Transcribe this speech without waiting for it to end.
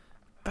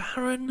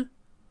Baron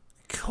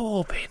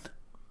Corbin.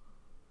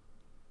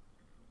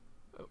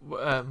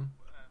 Baron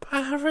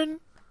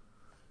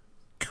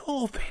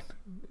Corbin.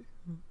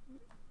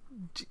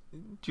 Do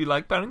you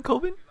like Baron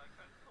Corbin?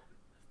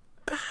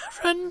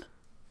 Baron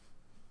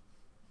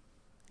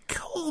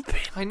Corbin.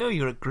 I know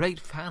you're a great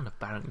fan of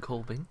Baron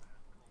Corbin.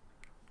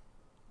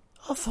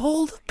 Of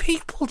all the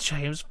people,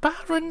 James,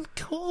 Baron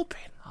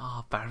Corbin.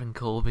 Ah, Baron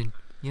Corbin.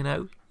 You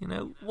know,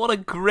 what a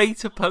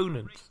great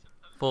opponent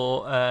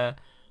for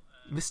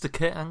Mr.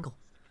 Kurt Angle.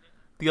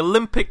 The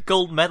Olympic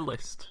gold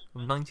medalist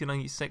of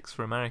 1996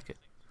 for America.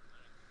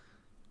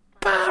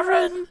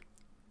 Baron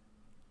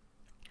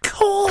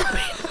Corbin.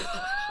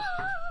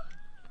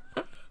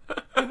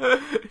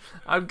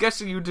 I'm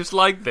guessing you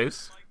dislike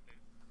this.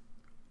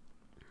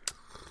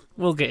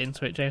 We'll get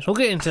into it, James. We'll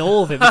get into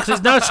all of it because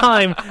it's now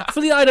time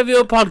for the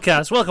IWO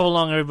podcast. Welcome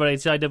along, everybody,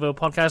 to the IWO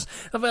podcast,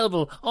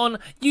 available on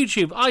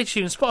YouTube,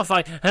 iTunes,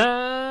 Spotify, and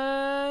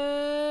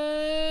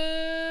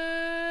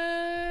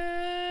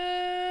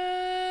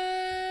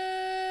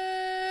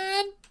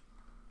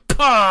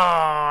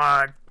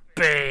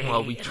Podbean.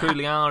 Well, we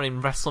truly are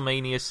in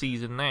WrestleMania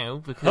season now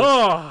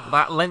because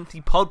that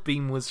lengthy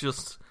Podbean was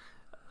just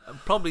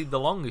probably the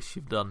longest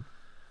you've done.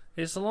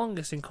 It's the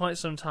longest in quite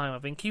some time.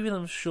 I've been keeping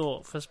them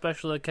short for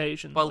special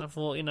occasions. Well, I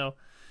thought,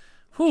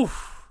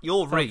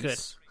 you're Reese, good.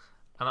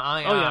 and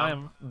I I am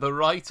am. the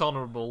Right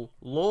Honourable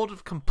Lord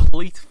of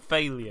Complete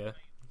Failure.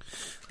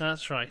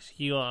 That's right,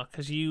 you are,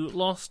 because you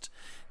lost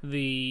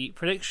the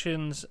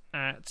predictions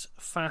at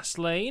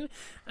Fastlane.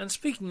 And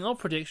speaking of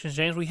predictions,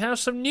 James, we have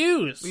some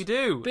news. We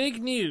do.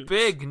 Big news.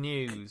 Big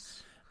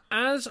news.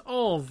 As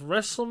of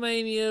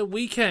WrestleMania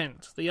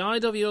weekend, the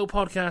IWO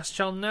podcast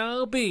shall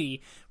now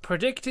be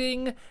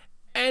predicting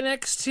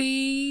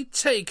NXT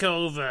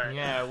TakeOver.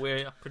 Yeah,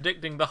 we're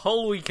predicting the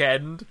whole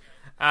weekend,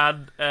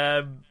 and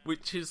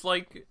which is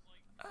like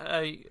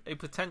a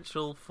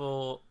potential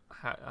for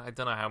I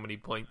don't know how many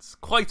points.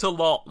 Quite a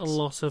lot. A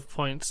lot of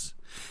points.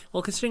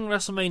 Well, considering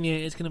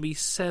WrestleMania is going to be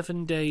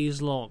 7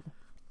 days long,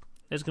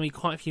 there's going to be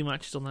quite a few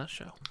matches on that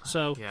show.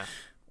 So, yeah.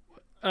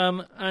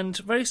 And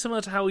very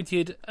similar to how we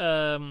did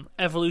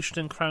Evolution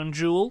and Crown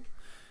Jewel,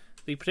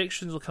 the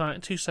predictions will come out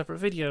in 2 separate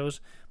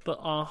videos, but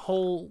our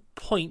whole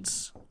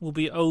points will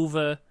be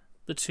over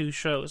the 2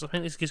 shows. I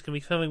think this is going to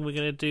be something we're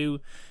going to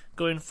do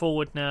going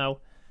forward now.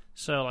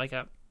 So, like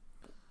at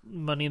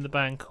Money in the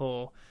Bank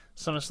or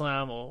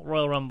SummerSlam or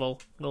Royal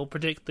Rumble, we'll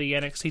predict the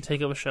NXT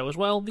TakeOver show as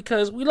well,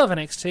 because we love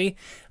NXT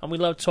and we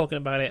love talking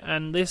about it,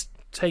 and this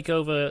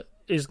TakeOver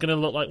is going to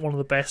look like one of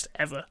the best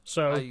ever.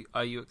 So,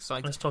 are you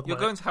excited? Let's talk You're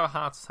about going to have a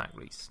heart attack,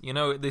 Reese. You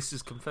know this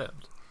is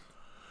confirmed.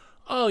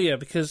 Oh yeah,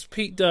 because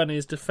Pete Dunne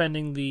is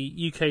defending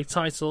the UK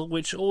title,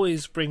 which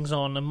always brings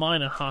on a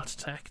minor heart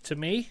attack to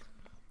me.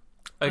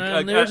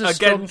 There is a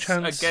strong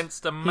chance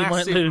against a he might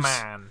massive lose.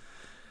 man.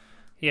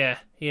 Yeah,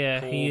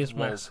 he is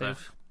Walter.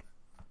 massive.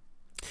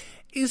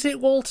 Is it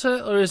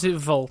Walter or is it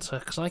Volta?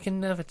 Because I can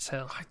never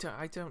tell.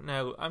 I don't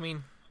know. I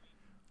mean,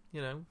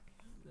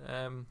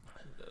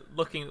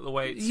 looking at the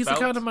way it's He's spelled,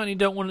 the kind of man you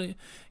don't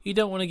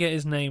want to get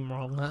his name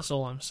wrong. That's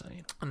all I'm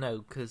saying.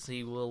 No, because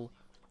he will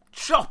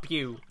chop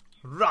you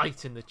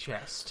right in the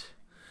chest.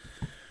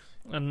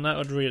 And that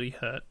would really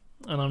hurt.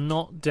 And I'm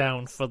not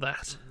down for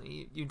that.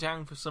 You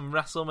down for some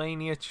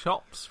WrestleMania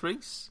chops,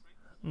 Reese?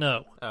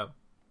 No. Oh.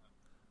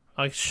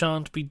 I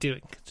shan't be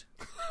doing it.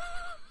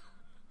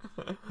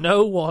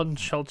 No one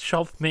shall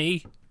chop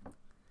me.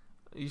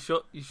 You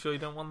sure you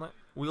don't want that?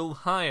 We'll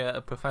hire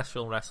a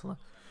professional wrestler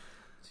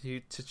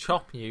to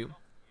chop you.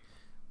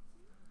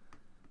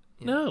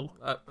 No.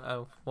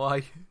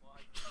 Why?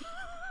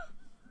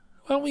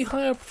 Why don't we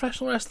hire a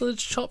professional wrestler to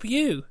chop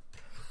you?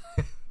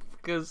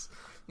 Because,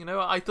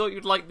 I thought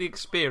you'd like the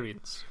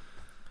experience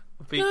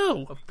of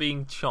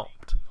being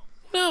chopped.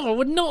 No, I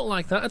would not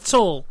like that at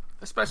all.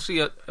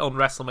 Especially on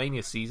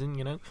WrestleMania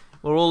season,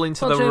 We're all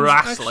into Well, the James,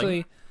 wrestling.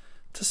 Actually,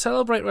 to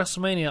celebrate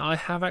WrestleMania, I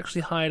have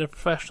actually hired a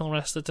professional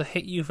wrestler to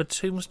hit you for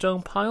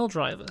Tombstone Pile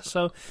Driver.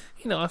 So,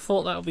 I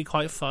thought that would be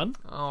quite fun.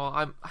 Oh,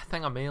 I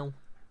think I'm ill.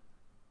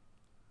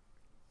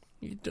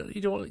 You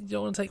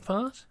don't want to take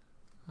part?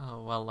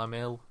 Oh well, I'm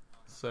ill.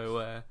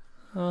 So.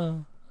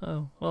 Oh.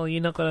 Well,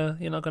 you're not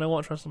gonna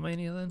watch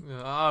WrestleMania then.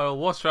 I'll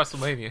watch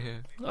WrestleMania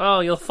here. Oh,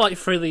 you'll fight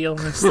through the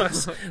illness.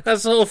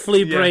 That's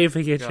awfully brave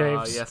of you,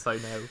 James. Yes, I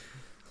know.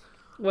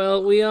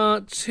 Well, we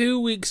are 2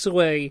 weeks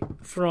away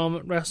from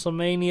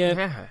WrestleMania.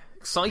 Yeah,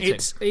 exciting.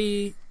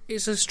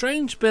 It's a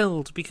strange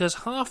build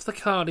because half the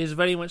card is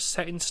very much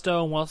set in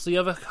stone, whilst the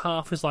other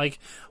half is like,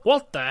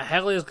 what the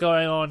hell is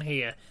going on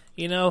here?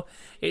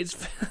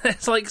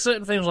 It's like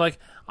certain things like,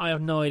 I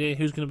have no idea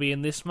who's going to be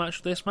in this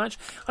match. I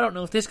don't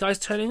know if this guy's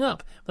turning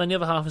up. But then the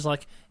other half is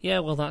like, yeah,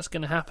 well, that's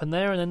going to happen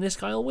there, and then this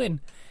guy will win.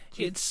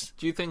 Do you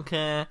think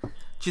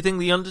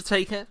the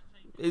Undertaker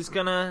is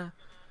gonna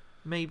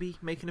maybe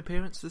make an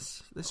appearance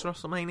this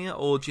WrestleMania,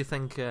 or do you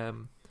think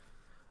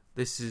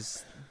this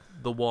is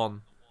the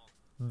one?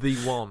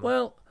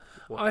 Well,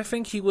 I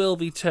think he will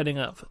be turning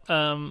up,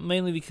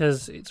 mainly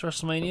because it's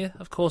WrestleMania.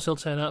 Of course he'll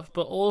turn up,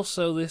 but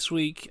also this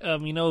week,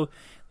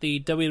 the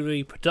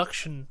WWE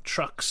production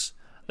trucks,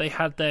 they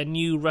had their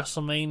new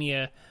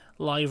WrestleMania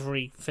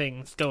livery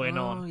things going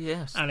on.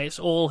 Yes. And it's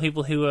all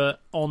people who are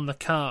on the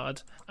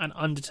card, and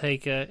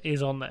Undertaker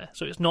is on there.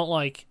 So it's not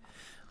like,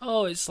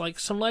 it's like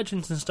some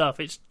legends and stuff.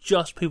 It's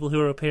just people who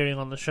are appearing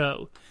on the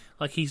show.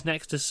 Like, he's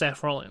next to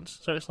Seth Rollins.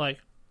 So it's like,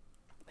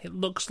 it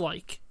looks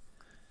like,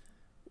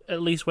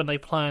 at least when they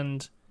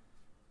planned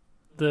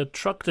the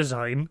truck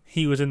design,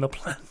 he was in the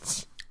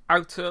plans.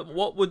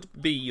 What would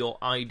be your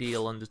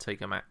ideal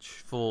Undertaker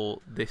match for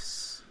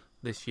this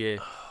year?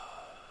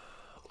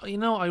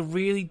 I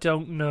really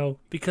don't know,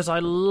 because I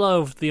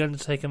loved the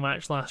Undertaker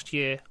match last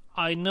year.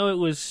 I know it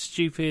was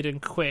stupid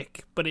and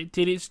quick, but it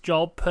did its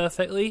job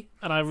perfectly,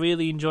 and I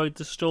really enjoyed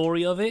the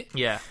story of it.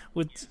 Yeah.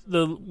 With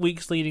the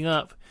weeks leading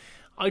up.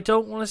 I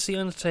don't want to see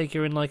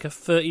Undertaker in like a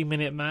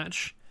 30-minute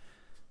match,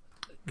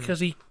 because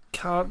he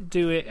can't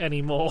do it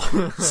anymore.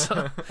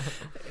 So,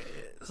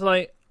 it's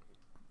like,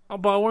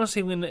 but I want to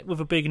see him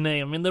with a big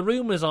name. I mean, the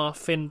rumours are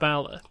Finn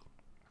Balor.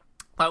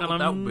 That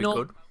would be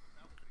good.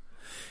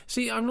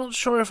 See, I'm not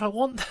sure if I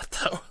want that,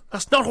 though.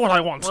 That's not what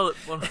I want. Well,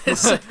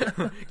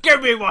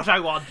 give me what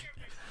I want.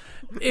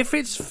 If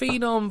it's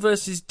Phenom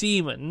versus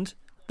Demon,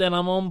 then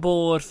I'm on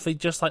board for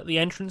just like the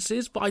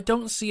entrances, but I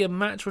don't see a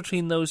match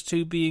between those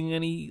two being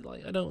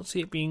I don't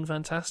see it being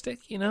fantastic,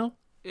 It'll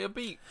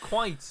be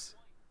quite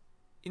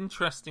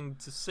interesting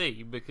to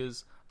see,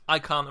 because I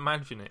can't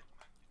imagine it.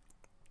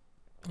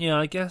 Yeah,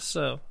 I guess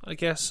so.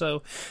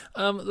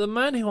 The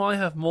man who I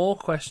have more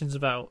questions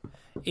about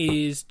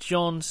is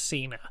John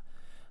Cena.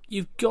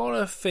 You've got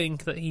to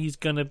think that he's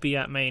going to be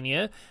at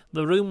Mania.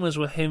 The rumours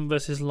were him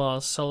versus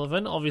Lars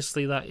Sullivan.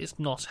 Obviously, that is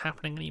not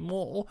happening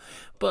anymore.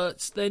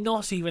 But they're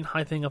not even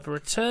hyping up a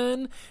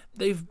return.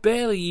 They've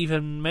barely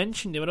even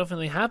mentioned him. I don't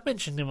think they have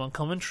mentioned him on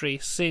commentary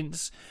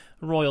since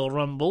Royal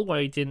Rumble, where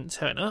he didn't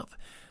turn up.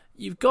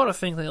 You've got to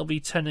think that he'll be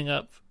turning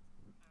up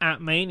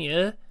at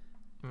Mania.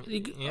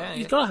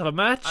 He's got to have a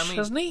match,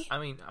 hasn't he? I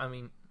mean,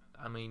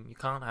 you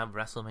can't have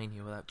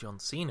WrestleMania without John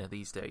Cena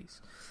these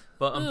days.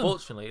 But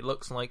unfortunately, it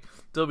looks like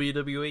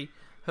WWE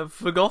have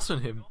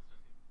forgotten him.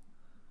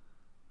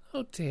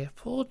 Oh dear,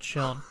 poor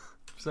John.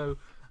 So,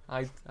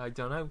 I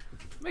don't know.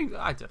 Maybe,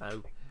 I don't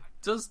know.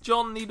 Does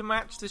John need a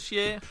match this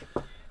year?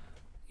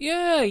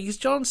 Yeah, he's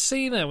John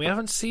Cena. We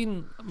haven't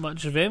seen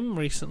much of him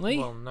recently.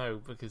 Well,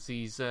 no, because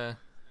he's been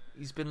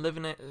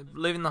living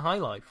the high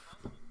life.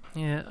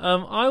 Yeah.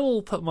 I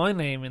will put my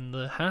name in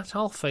the hat.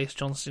 I'll face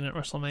John Cena at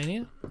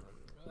WrestleMania.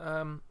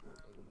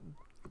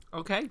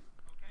 Okay.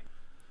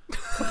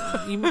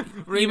 You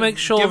make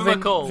sure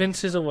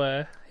Vince is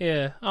aware.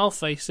 Yeah, I'll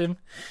face him.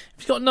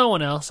 If he's got no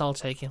one else, I'll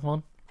take him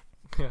on.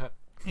 Good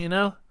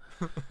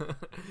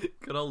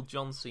old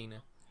John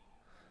Cena.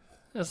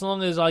 As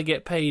long as I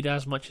get paid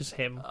as much as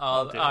him.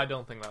 I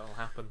don't think that'll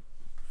happen.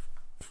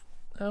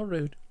 How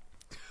rude.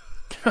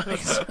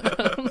 Let's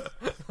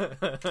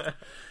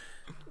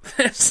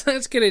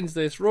get into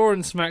this. Raw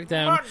and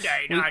SmackDown.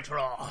 Monday Night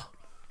Raw.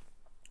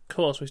 Of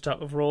course, we start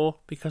with Raw,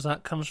 because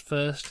that comes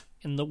first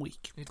in the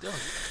week. It does.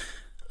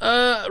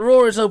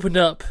 Raw is opened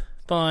up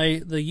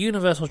by the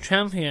Universal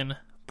Champion,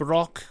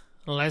 Brock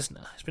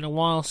Lesnar. It's been a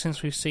while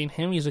since we've seen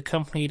him. He's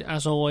accompanied,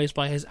 as always,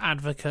 by his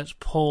advocate,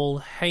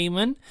 Paul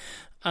Heyman.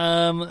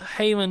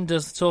 Heyman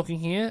does the talking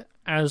here,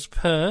 as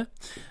per.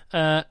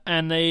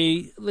 And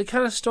the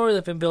kind of story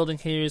they've been building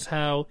here is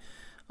how,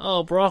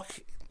 Brock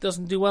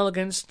doesn't do well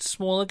against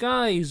smaller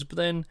guys. But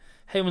then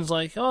Heyman's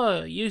like,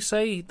 you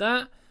say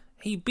that?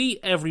 He beat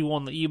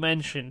everyone that you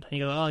mentioned. And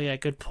you go, yeah,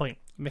 good point.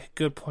 You make a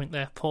good point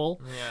there, Paul.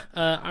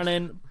 Yeah. And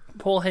then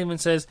Paul Heyman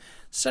says,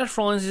 Seth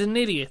Rollins is an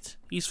idiot.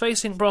 He's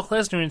facing Brock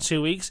Lesnar in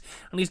 2 weeks,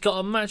 and he's got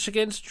a match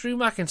against Drew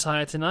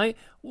McIntyre tonight.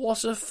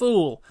 What a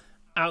fool.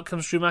 Out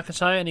comes Drew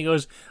McIntyre, and he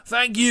goes,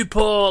 thank you,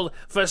 Paul,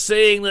 for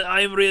saying that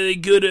I'm really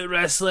good at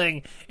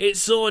wrestling.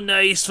 It's so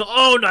nice.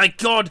 Oh, my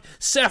God,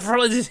 Seth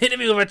Rollins is hitting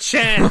me with a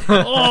chair.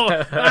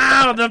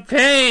 The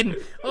pain.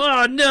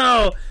 Oh,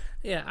 no.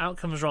 Yeah, out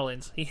comes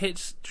Rollins. He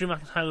hits Drew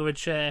McIntyre with a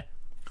chair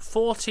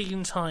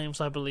 14 times,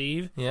 I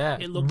believe. Yeah,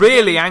 it looked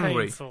really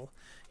angry. Painful.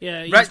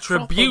 Yeah,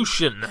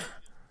 retribution.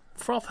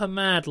 Proper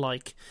mad,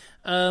 like.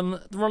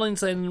 Rollins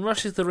then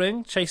rushes the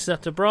ring, chases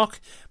after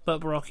Brock, but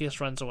Brock just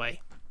runs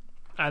away.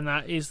 And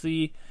that is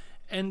the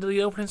end of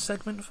the opening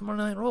segment for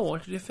Monday Night Raw.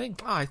 What did you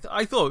think? I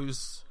thought it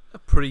was a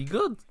pretty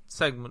good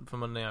segment for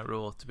Monday Night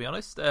Raw, to be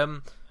honest.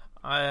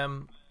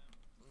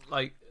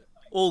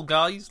 All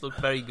guys look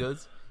very good.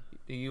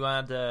 You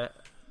had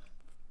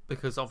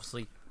because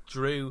obviously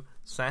Drew,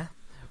 Seth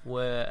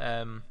were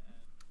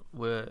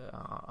going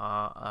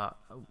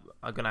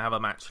to have a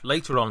match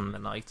later on in the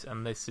night,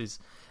 and this is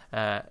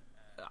I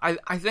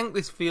think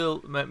this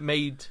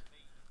made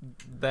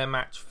their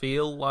match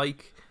feel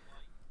like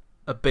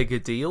a bigger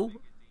deal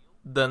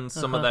than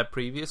some of their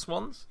previous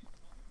ones,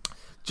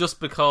 just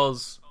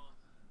because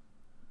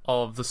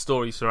of the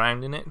story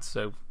surrounding it.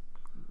 So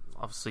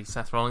obviously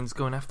Seth Rollins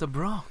going after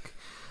Brock.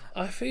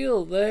 I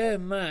feel their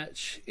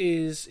match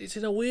it's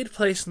in a weird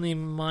place in the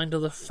mind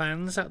of the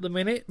fans at the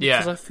minute,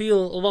 because I feel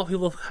a lot of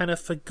people have kind of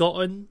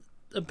forgotten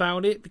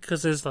about it,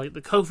 because there's like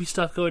the Kofi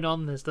stuff going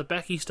on, there's the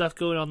Becky stuff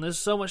going on, there's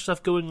so much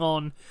stuff going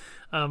on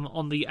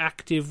the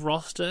active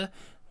roster,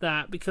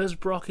 that because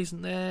Brock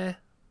isn't there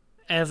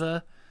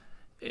ever,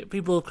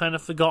 people have kind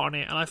of forgotten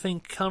it. And I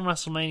think come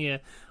WrestleMania,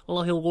 a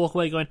lot of people walk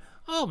away going,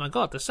 oh my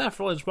god, the Seth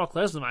Rollins Brock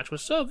Lesnar match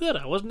was so good,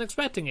 I wasn't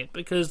expecting it,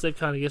 because they've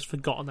kind of just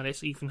forgotten that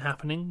it's even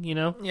happening, you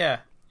know? Yeah,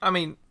 I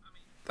mean,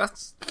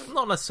 that's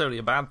not necessarily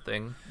a bad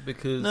thing,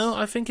 because... No,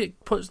 I think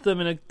it puts them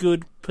in a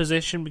good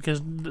position, because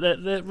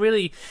they're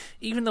really,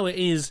 even though it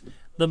is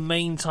the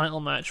main title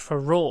match for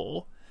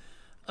Raw,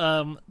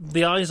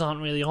 the eyes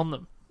aren't really on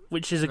them,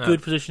 which is a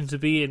good position to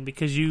be in,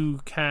 because you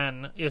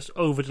can just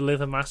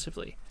over-deliver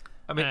massively.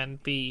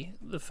 And be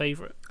the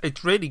favourite.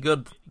 It's really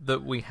good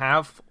that we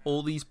have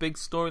all these big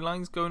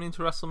storylines going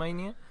into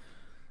WrestleMania.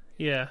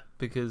 Yeah.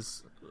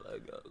 Because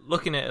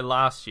looking at it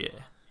last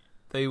year,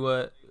 they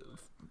were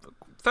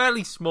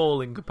fairly small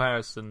in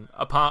comparison,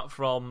 apart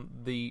from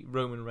the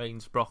Roman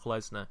Reigns, Brock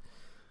Lesnar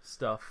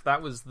stuff.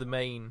 That was the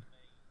main...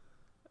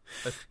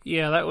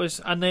 Yeah, that was...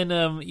 And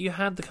then you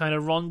had the kind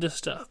of Ronda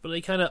stuff, but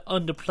they kind of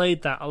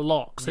underplayed that a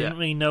lot, because they didn't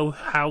really know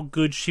how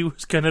good she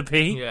was going to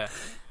be. Yeah.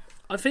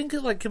 I think,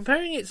 like,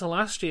 comparing it to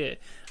last year,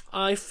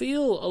 I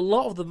feel a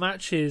lot of the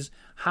matches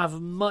have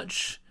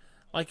much,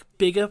 like,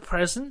 bigger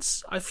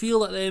presence. I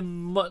feel that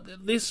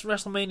this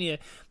WrestleMania,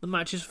 the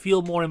matches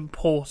feel more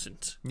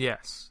important.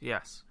 Yes.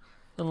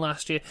 Than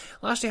last year.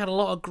 Last year had a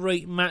lot of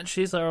great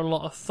matches that are a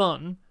lot of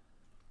fun,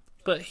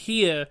 but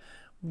here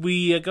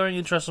we are going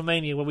into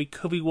WrestleMania where we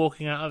could be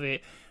walking out of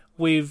it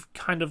with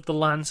kind of the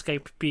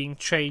landscape being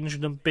changed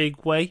in a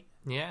big way.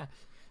 Yeah.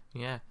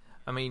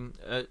 I mean,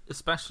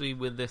 especially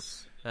with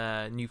this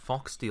new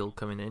Fox deal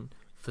coming in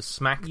for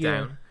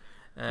SmackDown,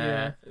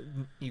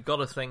 you've got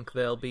to think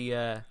there'll be,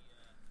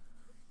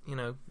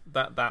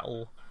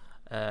 that'll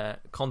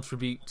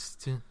contribute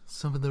to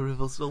some of the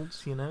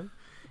results, you know?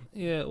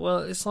 Yeah, well,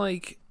 it's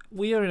like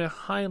we are in a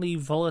highly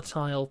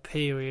volatile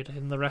period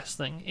in the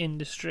wrestling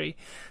industry,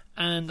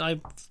 and I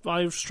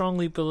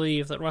strongly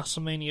believe that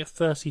WrestleMania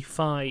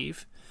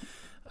 35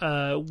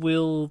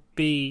 will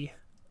be,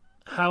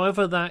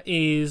 however that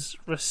is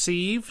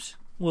received,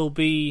 will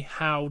be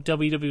how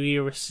WWE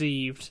are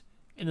received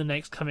in the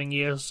next coming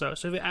years or so.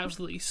 So if it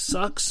absolutely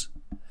sucks,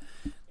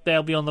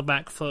 they'll be on the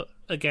back foot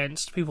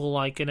against people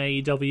like an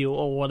AEW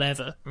or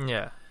whatever.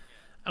 Yeah.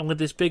 And with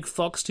this big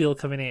Fox deal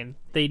coming in,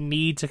 they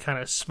need to kind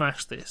of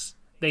smash this.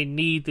 They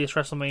need this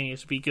WrestleMania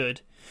to be good.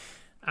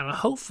 And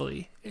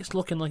hopefully, it's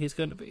looking like it's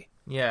going to be.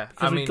 Yeah,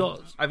 because we've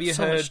got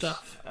much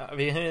stuff. Have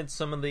you heard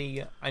some of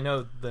the... I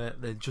know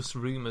they're just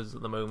rumours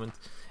at the moment.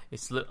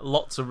 It's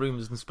lots of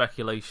rumours and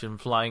speculation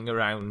flying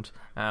around,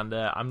 and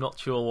I'm not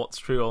sure what's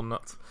true or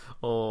not,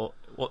 or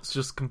what's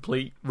just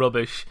complete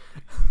rubbish.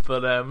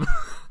 But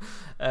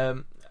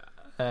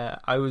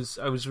I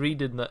was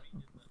reading that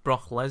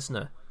Brock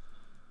Lesnar,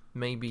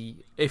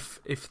 maybe if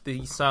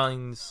he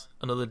signs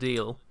another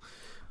deal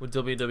with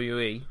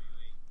WWE,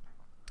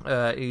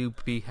 he'll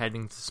be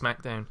heading to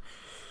SmackDown.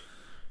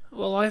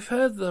 Well, I've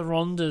heard that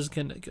Ronda's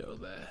going to go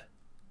there.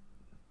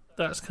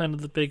 That's kind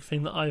of the big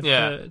thing that I've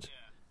heard.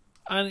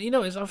 And, you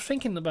know, I was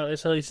thinking about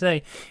this earlier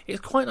today. It's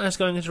quite nice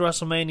going into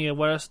WrestleMania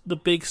where the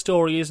big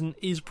story isn't,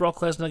 is Brock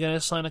Lesnar going to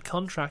sign a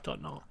contract or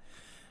not?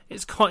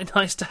 It's quite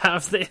nice to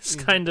have this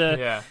kind of...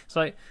 Yeah. It's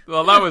like...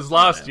 Well, that was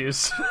last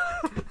year's.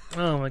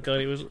 Oh, my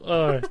God. It was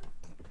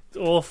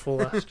awful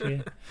last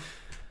year.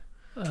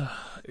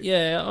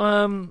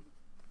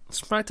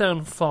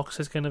 SmackDown Fox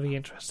is going to be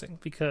interesting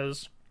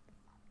because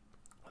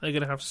they're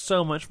going to have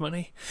so much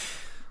money.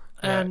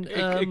 And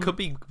it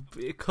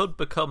could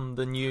become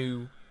the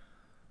new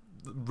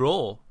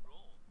Raw,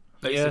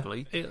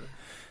 basically. Yeah,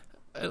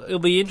 it'll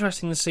be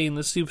interesting to see in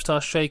the Superstar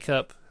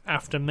shake-up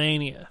after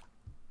Mania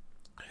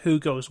who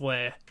goes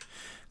where,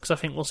 because I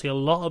think we'll see a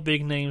lot of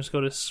big names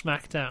go to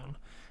SmackDown,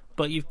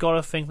 but you've got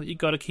to think that you've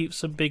got to keep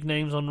some big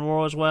names on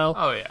Raw as well.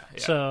 Oh yeah.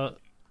 So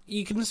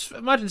you can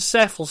imagine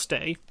Seth will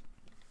stay,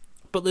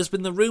 but there's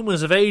been the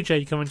rumours of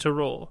AJ coming to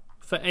Raw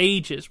for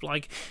ages.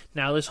 Like,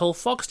 now this whole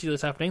Fox deal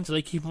is happening, so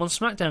they keep him on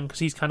SmackDown because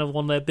he's kind of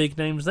one of their big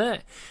names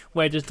there.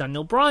 Where does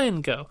Daniel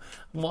Bryan go?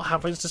 And what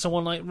happens to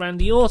someone like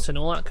Randy Orton?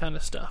 All that kind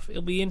of stuff.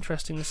 It'll be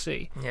interesting to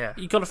see. Yeah.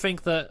 You've got to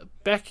think that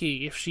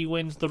Becky, if she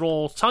wins the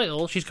Raw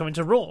title, she's coming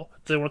to Raw.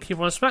 They want to keep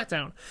her on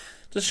SmackDown.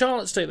 Does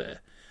Charlotte stay there?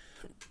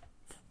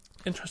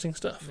 Interesting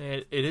stuff.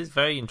 It is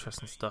very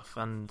interesting stuff,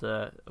 and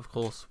of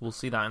course we'll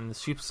see that in the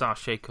Superstar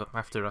shake-up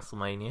after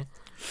WrestleMania.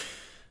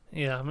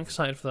 Yeah, I'm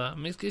excited for that. I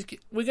mean,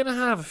 we're going to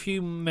have a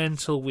few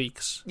mental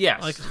weeks.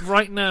 Yes. Like,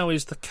 right now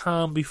is the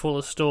calm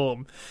before the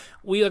storm.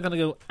 We are going to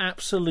go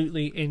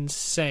absolutely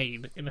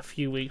insane in a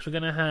few weeks. We're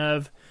going to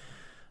have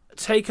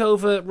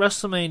TakeOver,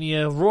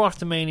 WrestleMania, Raw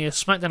after Mania,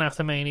 SmackDown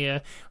after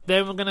Mania.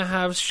 Then we're going to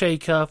have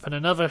Shake-Up and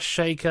another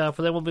Shake-Up,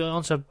 and then we'll be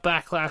on to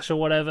Backlash or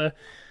whatever.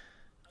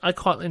 I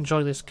quite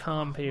enjoy this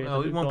calm period.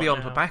 Well, we won't be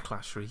on to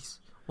Backlash, Reese.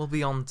 We'll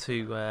be on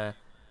to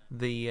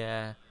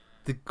the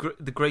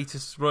the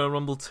greatest Royal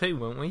Rumble 2,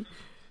 won't we?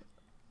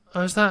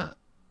 Oh, is that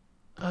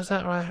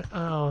right?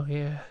 Oh,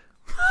 yeah.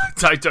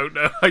 I don't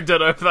know. I don't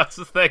know if that's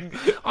the thing.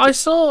 I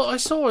saw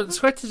on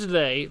Twitter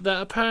today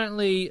that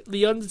apparently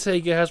The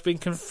Undertaker has been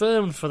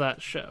confirmed for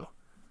that show.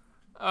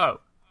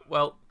 Oh,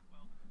 well...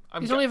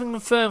 He's not even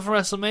confirmed for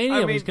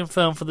WrestleMania, he's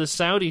confirmed for the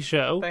Saudi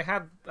show. They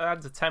had a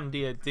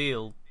 10-year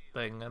deal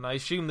thing, and I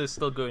assume they're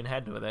still going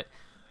ahead with it.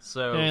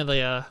 So yeah,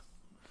 they are.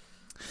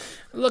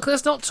 Look,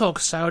 let's not talk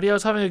Saudi. I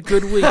was having a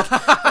good week.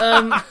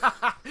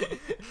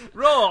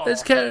 Raw!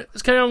 Let's carry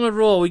on with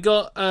Raw. We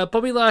got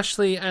Bobby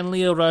Lashley and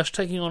Lio Rush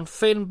taking on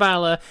Finn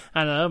Balor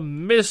and a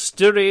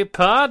mystery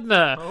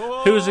partner.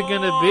 Who's it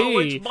going to be?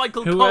 Which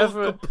Michael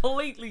Cole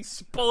completely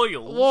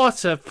spoiled.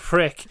 What a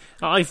prick.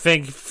 I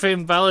think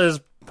Finn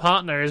Balor's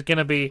partner is going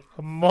to be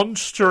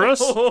monstrous.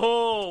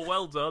 Oh,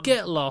 well done.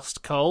 Get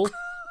lost, Cole.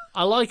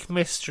 I like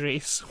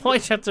mysteries.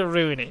 Why'd you have to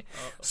ruin it?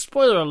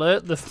 Spoiler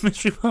alert, the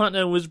mystery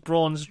partner was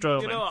Braun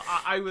Strowman. You know,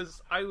 I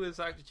was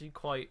actually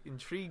quite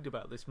intrigued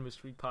about this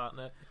mystery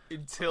partner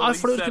until I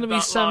thought it was going to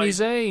be Sami line.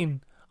 Zayn.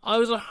 I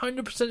was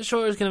 100%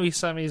 sure it was going to be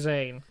Sami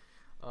Zayn.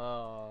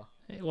 Oh.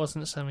 It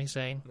wasn't Sami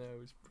Zayn. No,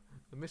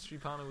 the mystery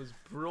partner was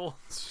Braun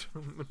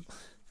Strowman.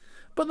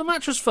 But the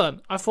match was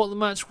fun. I thought the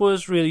match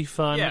was really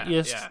fun.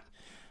 Yeah.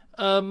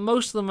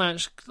 Most of the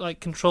match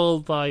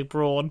controlled by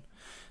Braun.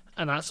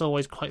 And that's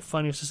always quite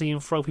funny to see him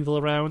throw people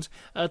around.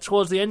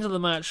 Towards the end of the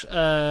match,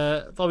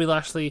 Bobby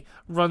Lashley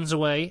runs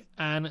away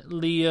and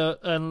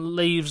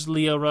leaves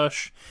Lio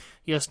Rush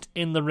just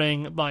in the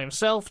ring by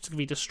himself to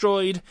be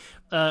destroyed.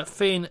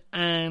 Finn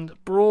and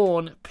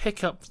Braun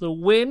pick up the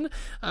win.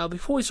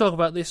 Before we talk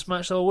about this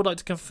match, though, I would like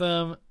to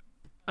confirm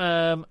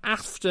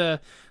after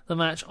the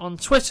match on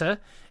Twitter,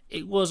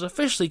 it was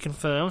officially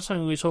confirmed,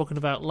 something we were talking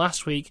about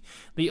last week,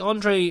 the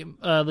Andre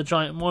the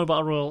Giant Memorial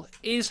Battle Royal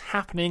is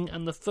happening,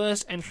 and the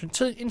first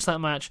entrant into that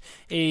match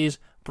is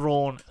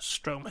Braun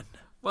Strowman.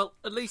 Well,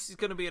 at least he's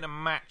going to be in a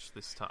match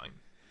this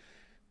time.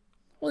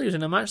 Well, he was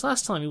in a match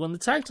last time. He won the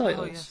tag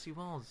titles. Oh, yes, he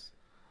was.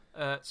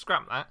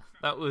 Scrap that.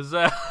 That was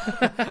that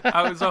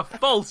was a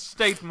false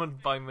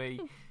statement by me.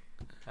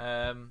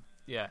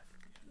 Yeah.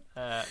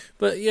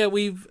 But yeah,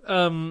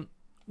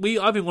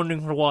 I've been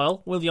wondering for a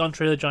while, will the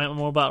Andre the Giant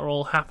Memorial Battle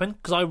Royal happen?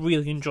 Because I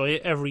really enjoy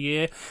it every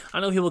year. I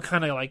know people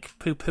kind of like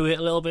poo-poo it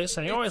a little bit,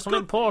 saying, it's not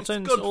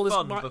important. It's good all this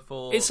fun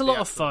before it's a lot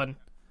of fun.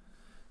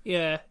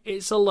 Yeah,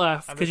 it's a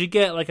laugh, because you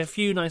get like a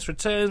few nice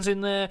returns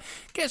in there,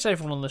 gets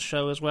everyone on the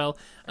show as well.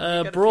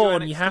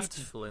 Braun, you have to...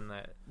 people in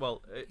there.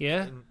 Well,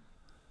 yeah.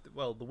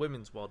 The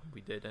women's one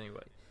we did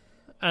anyway.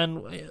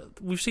 And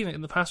we've seen it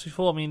in the past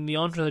before. I mean, the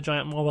Andre the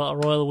Giant Memorial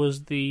Battle Royal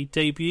was the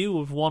debut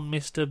of one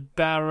Mr.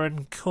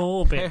 Baron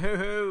Corbin.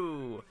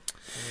 Yeah.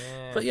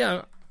 But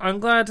yeah, I'm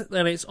glad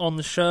that it's on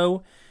the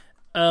show.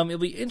 It'll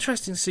be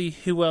interesting to see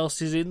who else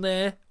is in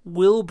there.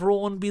 Will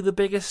Braun be the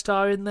biggest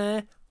star in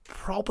there?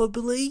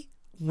 Probably.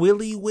 Will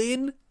he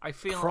win?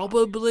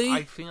 Probably.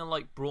 I feel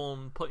like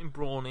putting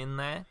Braun in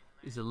there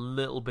is a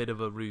little bit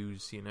of a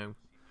ruse, you know.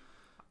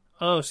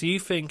 Oh, so you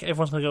think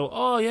everyone's going to go,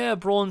 oh yeah,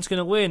 Braun's going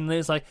to win. And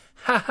it's like,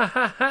 ha ha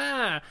ha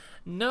ha.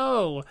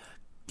 No,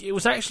 it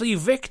was actually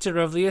Victor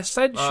of the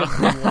Ascension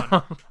who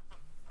won.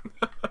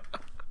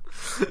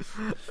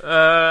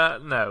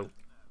 No,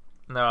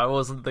 I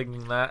wasn't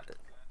thinking that.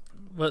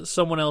 But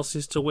someone else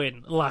is to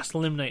win, last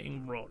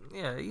eliminating Braun.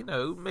 Yeah, you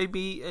know,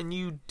 maybe a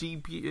new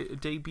debut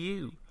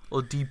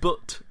or debut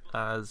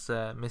as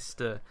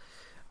Mr.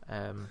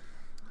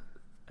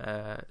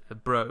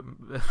 Bro.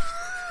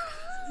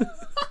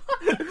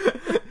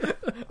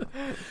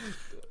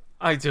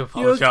 I do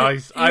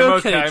apologise. I'm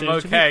okay. I'm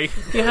okay.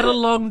 You had a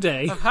long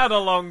day. I've had a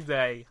long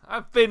day.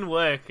 I've been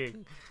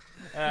working.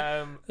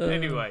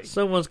 Anyway,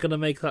 someone's going to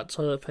make that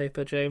toilet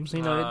paper, James.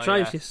 You know, it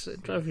drives you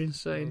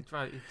insane.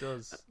 It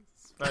does.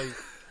 It's very,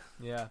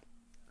 yeah.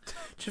 Do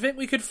you think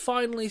we could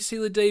finally see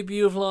the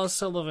debut of Lars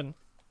Sullivan?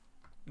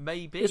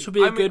 Maybe. This would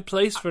be a good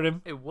place for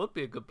him. It would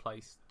be a good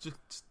place just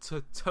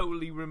to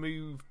totally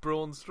remove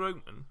Braun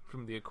Strowman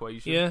from the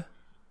equation. Yeah.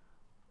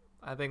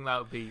 I think that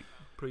would be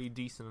pretty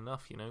decent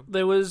enough, you know.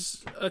 There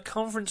was a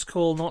conference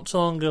call not so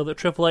long ago that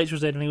Triple H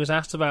was in, and he was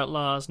asked about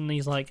Lars, and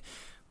he's like,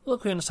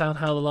 look, we understand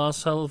how the Lars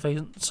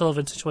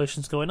Sullivan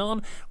situation's going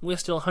on. We're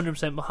still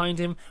 100% behind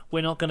him.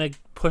 We're not going to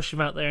push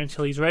him out there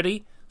until he's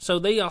ready. So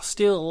they are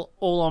still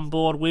all on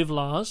board with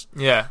Lars.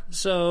 Yeah.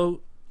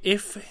 So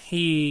if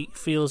he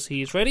feels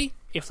he's ready,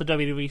 if the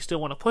WWE still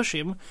want to push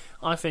him,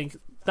 I think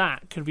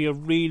that could be a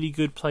really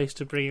good place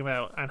to bring him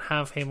out and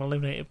have him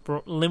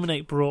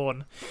eliminate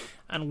Braun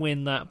and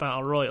win that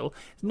Battle Royal.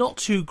 Not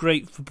too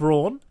great for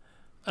Braun.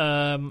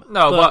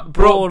 But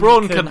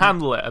Braun can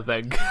handle it, I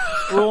think.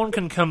 Braun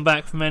can come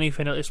back from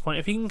anything at this point.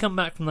 If he can come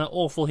back from that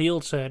awful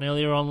heel turn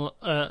earlier on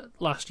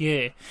last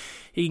year,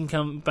 he can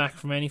come back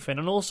from anything.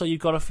 And also, you've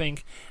got to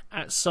think,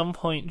 at some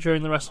point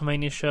during the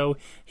WrestleMania show,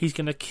 he's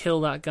going to kill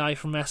that guy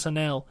from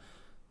SNL.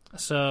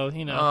 So,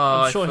 you know,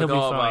 I'm sure he'll be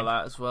fine. I forgot about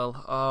that as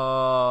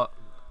well.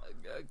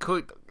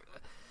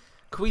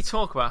 Can we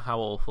talk about how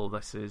awful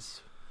this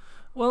is?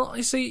 Well,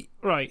 you see,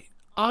 right,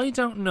 I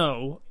don't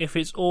know if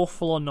it's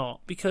awful or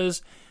not,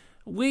 because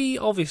we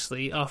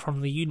obviously are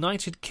from the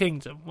United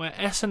Kingdom, where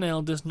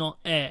SNL does not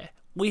air.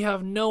 We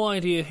have no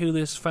idea who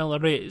this fella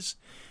is.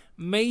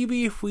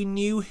 Maybe if we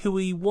knew who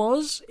he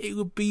was, it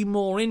would be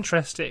more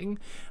interesting.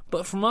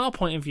 But from our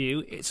point of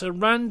view, it's a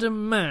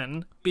random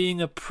man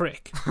being a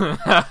prick.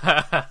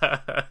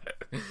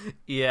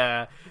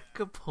 Yeah,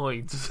 good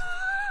point.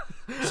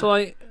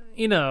 So,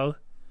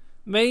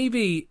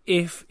 maybe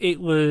if it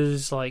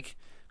was, like,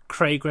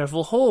 Craig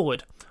Revel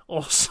Horwood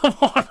or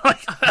someone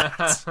like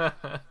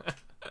that,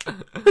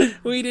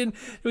 we'd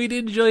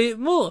enjoy it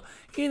more.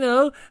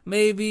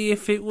 Maybe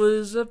if it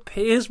was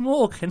Piers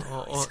Morgan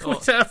or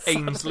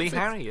Ainsley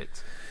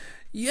Harriott.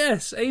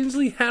 Yes,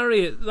 Ainsley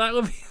Harriott. That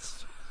would be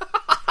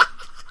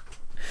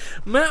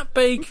Matt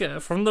Baker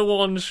from The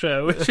One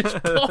Show, which is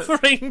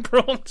bothering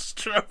Braun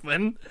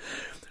Strowman.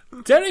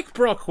 Derek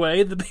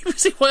Brockway, the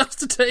BBC Wales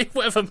Today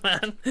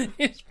weatherman,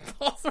 is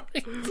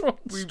bothering Braun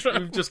Strowman.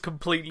 We've just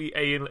completely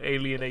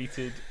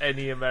alienated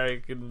any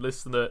American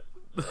listener.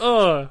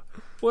 Oh,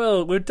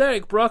 well, with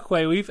Derek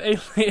Brockway, we've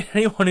alienated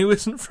anyone who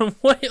isn't from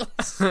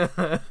Wales.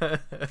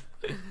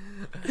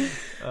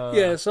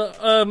 Yeah, so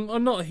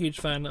I'm not a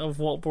huge fan of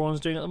what Braun's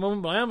doing at the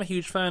moment, but I am a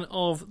huge fan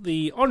of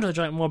the Andre the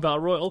Giant Memorial Battle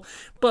Royal.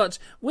 But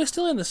we're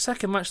still in the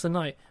second match of the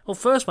night, or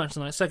first match of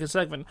the night, second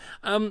segment.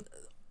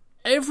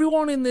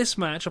 Everyone in this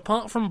match,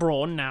 apart from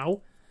Braun now,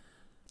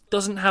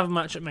 doesn't have a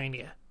match at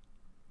Mania.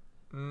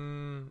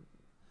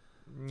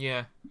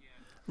 Yeah.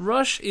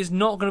 Rush is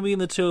not going to be in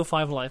the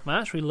 205 Live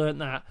match. We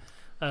learned that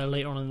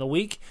later on in the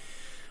week.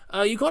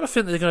 You've got to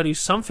think that they're going to do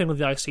something with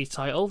the IC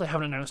title. They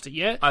haven't announced it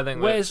yet. I think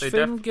Where's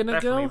Finn going to go?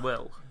 Definitely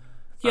will.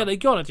 Yeah, they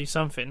got to do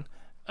something.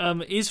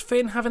 Is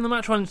Finn having the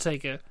match with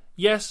Undertaker?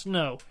 Yes,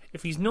 no.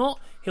 If he's not,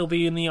 he'll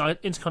be in the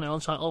Intercontinental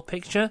title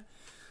picture.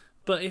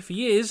 But if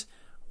he is,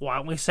 why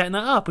aren't we setting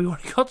that up? We've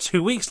only got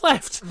 2 weeks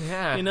left.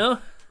 Yeah.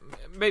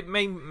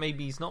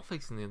 Maybe he's not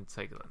facing the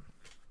Undertaker then.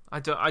 I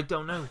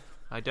don't know.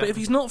 But if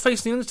he's not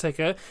facing the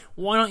Undertaker,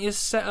 why don't you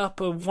set up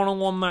a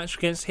one-on-one match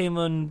against him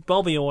and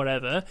Bobby or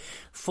whatever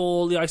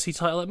for the IC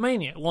title at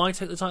Mania? Why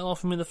take the title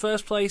off him in the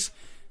first place?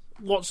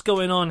 What's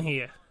going on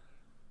here?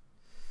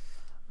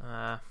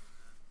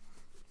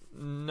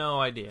 No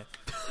idea.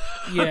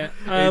 Yeah,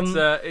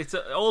 it's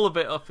all a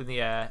bit up in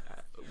the air,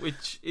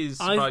 which is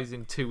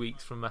surprising. 2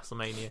 weeks from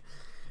WrestleMania.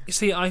 You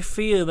see, I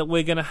fear that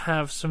we're going to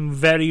have some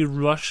very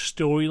rushed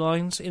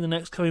storylines in the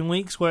next coming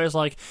weeks, where it's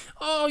like,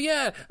 oh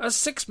yeah, a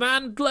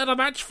 6-man ladder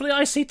match for the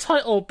IC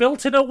title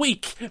built in a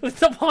week.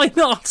 Why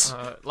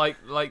not? Like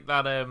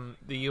that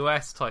the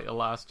US title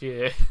last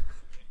year.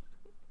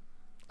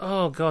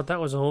 Oh god,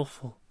 that was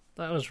awful.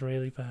 That was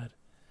really bad.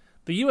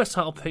 The US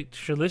title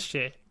picture this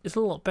year is a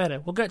lot better.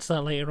 We'll get to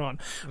that later on.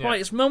 Yeah.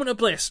 Right, it's Moment of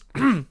Bliss.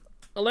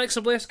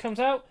 Alexa Bliss comes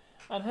out,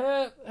 and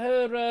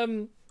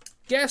her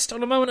guest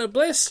on a Moment of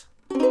Bliss.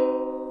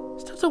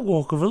 It's a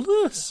walk with a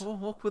Lewis.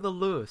 Walk with a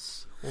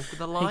Lewis. Walk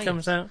with Elias. He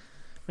comes out and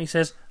he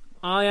says,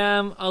 I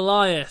am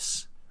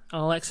Elias.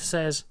 And Alexa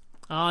says,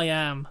 I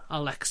am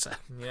Alexa.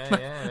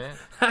 Yeah.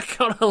 That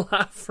got a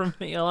laugh from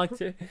me. I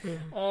liked it.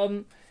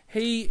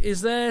 He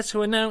is there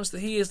to announce that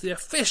he is the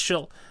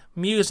official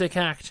music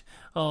act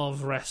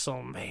of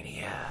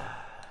WrestleMania.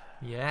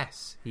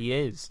 Yes, he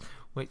is.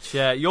 Which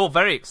you're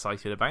very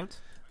excited about.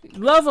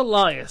 Love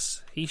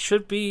Elias. He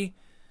should be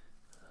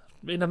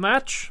in a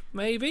match,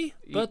 maybe,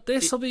 but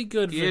this will be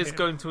good for him. He is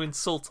going to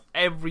insult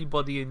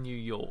everybody in New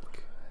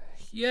York.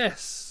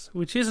 Yes,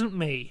 which isn't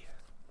me,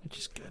 which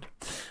is good.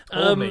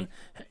 Or me.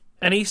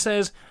 And he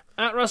says,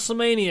 at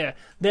WrestleMania,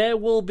 there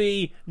will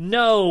be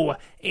no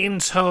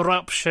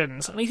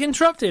interruptions. And he's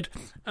interrupted.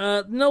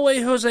 No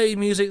Way Jose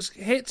music's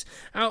hit.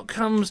 Out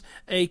comes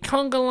a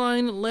conga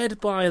line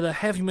led by the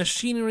Heavy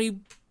Machinery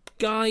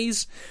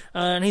guys.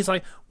 And he's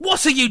like,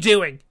 what are you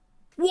doing?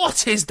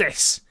 What is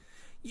this?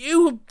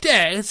 You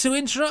dare to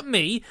interrupt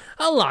me,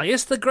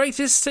 Elias, the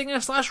greatest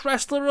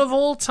singer/wrestler of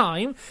all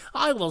time?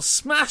 I will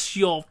smash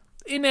your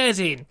head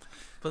in.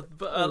 But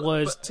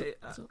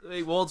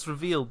it was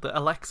revealed that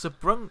Alexa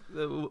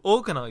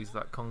organised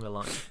that conga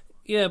line.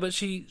 Yeah, but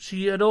she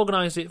had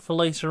organised it for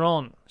later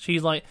on.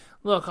 She's like,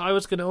 look, I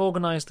was going to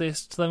organise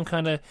this to them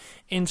kind of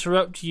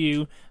interrupt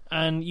you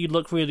and you'd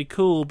look really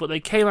cool, but they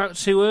came out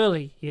too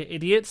early, you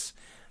idiots.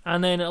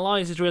 And then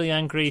Elias is really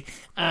angry,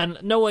 and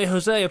No Way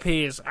Jose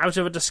appears out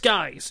of a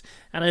disguise.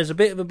 And there's a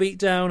bit of a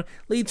beatdown,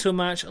 leads to a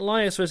match,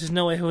 Elias versus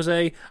No Way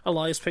Jose.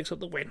 Elias picks up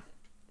the win.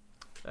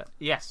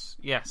 Yes.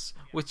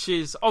 Which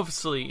is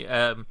obviously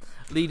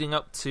leading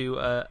up to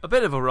a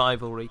bit of a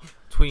rivalry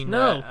between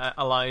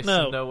Elias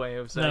and No Way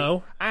Jose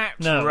at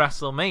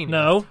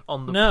WrestleMania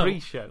on the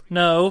pre-show.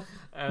 No.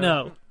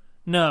 Oh.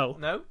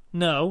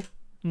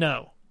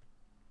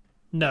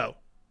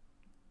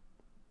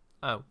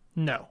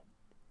 No.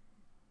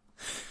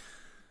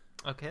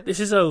 Okay. This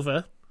is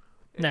over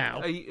now.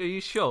 Are you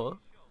sure?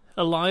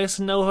 Elias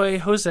and No Way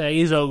Jose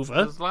is over.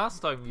 Because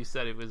last time you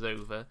said it was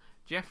over,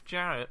 Jeff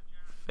Jarrett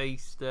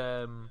faced...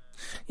 yeah,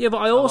 but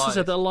I also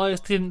said that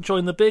Elias didn't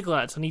join the big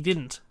lads, and he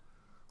didn't.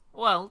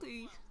 Well,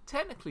 he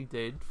technically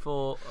did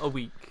for a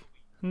week.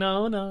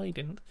 No, he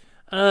didn't.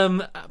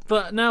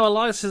 But now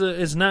Elias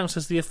is announced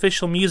as the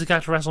official music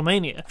act of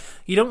WrestleMania.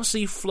 You don't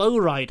see Flow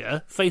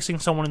Rider facing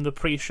someone in the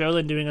pre-show,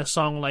 then doing a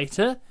song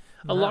later.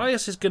 No.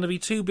 Elias is going to be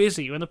too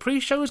busy. When the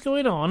pre-show is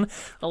going on,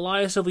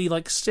 Elias will be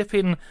like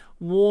sipping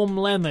warm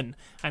lemon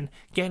and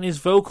getting his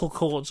vocal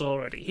cords all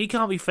ready. He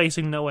can't be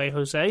facing No Way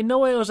Jose. No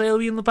Way Jose will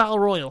be in the Battle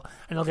Royal,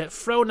 and he'll get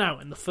thrown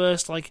out in the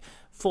first,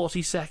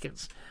 40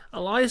 seconds.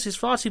 Elias is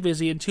far too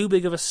busy and too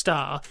big of a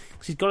star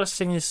because he's got to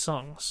sing his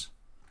songs.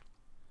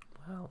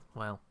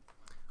 Well.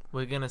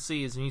 We're going to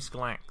see his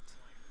musical act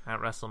at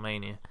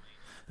WrestleMania.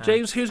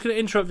 James, who's going to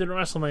interrupt him at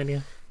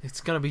WrestleMania?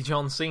 It's going to be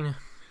John Cena.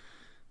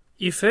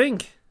 You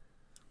think?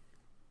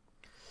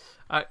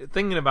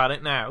 Thinking about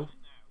it now,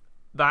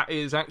 that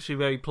is actually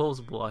very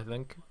plausible, I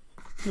think.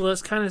 Well,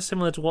 it's kind of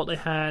similar to what they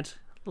had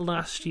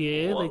last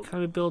year. They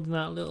kind of building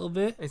that a little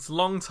bit. It's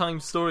long-time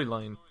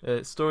storylines,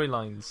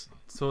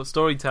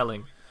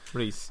 storytelling,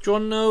 Reese. Do you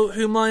want to know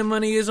who my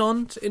money is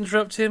on to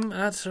interrupt him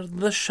at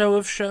the show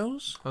of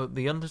shows? Oh,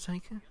 The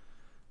Undertaker?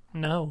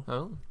 No.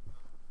 Oh.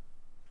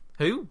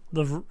 Who?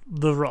 The Rock.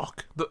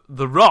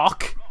 The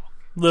Rock?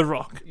 The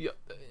Rock. Yeah,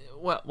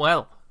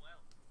 well.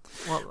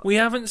 We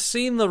haven't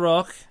seen The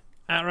Rock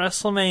at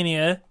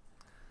WrestleMania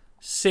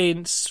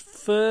since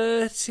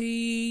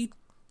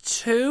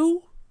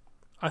 32,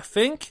 I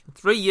think.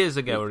 3 years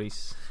ago,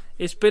 Reese.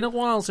 It's been a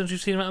while since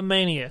we've seen him at a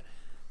Mania.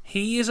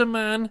 He is a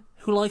man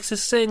who likes to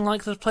sing,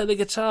 likes to play the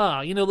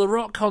guitar. You know, the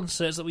rock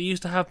concerts that we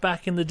used to have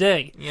back in the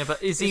day. Yeah,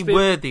 but is he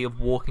worthy of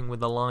walking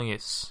with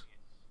Elias?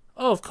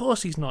 Oh, of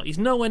course he's not. He's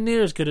nowhere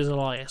near as good as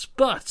Elias,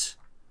 but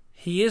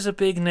he is a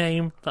big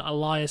name that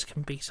Elias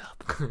can beat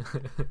up.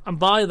 And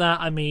by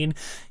that, I mean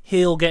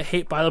he'll get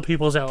hit by the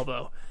people's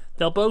elbow.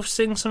 They'll both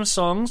sing some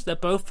songs. They're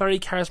both very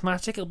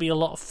charismatic. It'll be a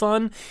lot of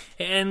fun.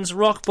 It ends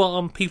rock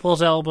bottom,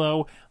 people's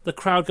elbow. The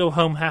crowd go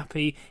home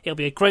happy. It'll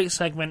be a great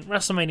segment,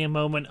 WrestleMania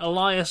moment.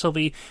 Elias will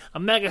be a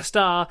mega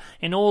star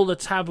in all the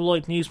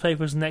tabloid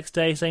newspapers the next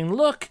day saying,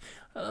 look,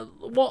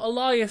 what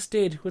Elias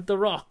did with The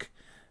Rock.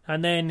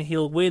 And then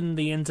he'll win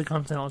the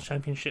Intercontinental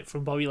Championship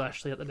from Bobby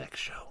Lashley at the next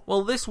show.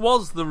 Well, this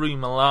was the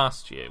rumour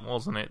last year,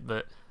 wasn't it?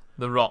 That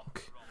The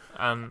Rock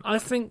and... I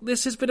think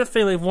this has been a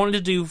thing they've wanted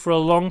to do for a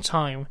long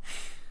time.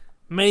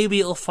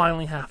 Maybe it'll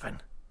finally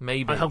happen.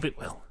 Maybe. I hope it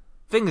will.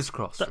 Fingers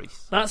crossed,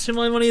 Reese. That's who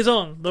my money is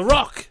on. The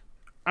Rock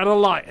and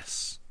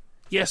Elias.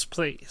 Yes,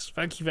 please.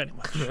 Thank you very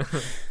much.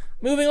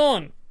 Moving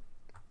on.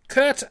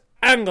 Kurt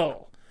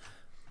Angle.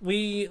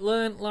 We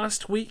learned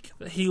last week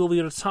that he will be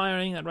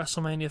retiring at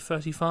WrestleMania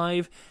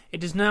 35.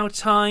 It is now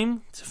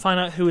time to find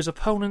out who his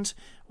opponent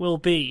will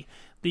be.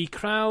 The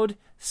crowd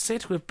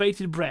sit with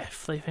bated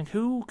breath. They think,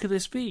 who could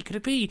this be? Could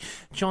it be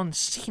John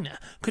Cena?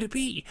 Could it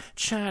be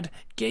Chad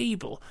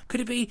Gable?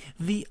 Could it be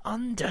The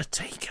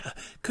Undertaker?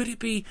 Could it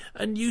be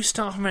a new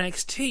star from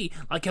NXT,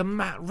 like a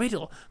Matt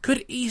Riddle?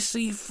 Could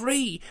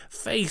EC3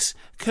 face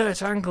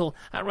Kurt Angle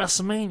at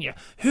WrestleMania?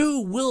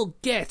 Who will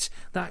get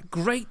that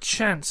great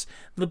chance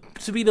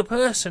to be the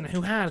person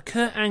who had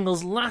Kurt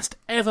Angle's last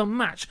ever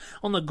match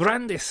on the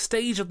grandest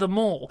stage of them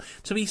all,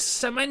 to be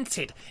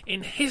cemented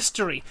in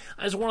history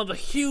as one of the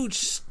huge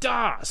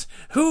stars?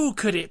 Who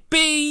could it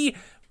be?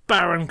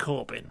 Baron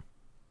Corbin.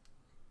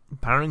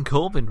 Baron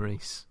Corbin,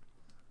 Reese.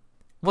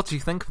 What do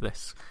you think of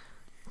this?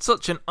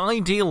 Such an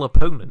ideal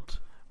opponent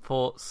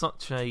for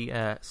such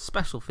a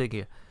special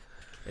figure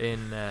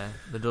in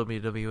the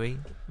WWE,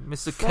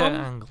 Mr. Kurt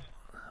Angle.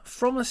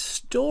 From a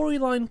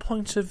storyline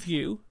point of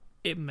view,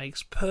 it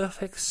makes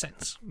perfect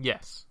sense.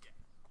 Yes.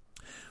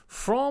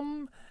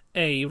 From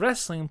a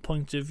wrestling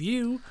point of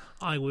view,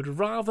 I would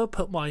rather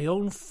put my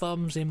own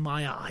thumbs in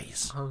my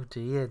eyes. Oh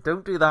dear,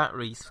 don't do that,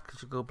 Reese,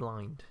 because you'll go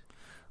blind.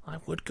 I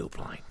would go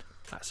blind.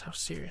 That's how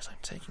serious I'm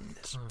taking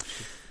this. Oh,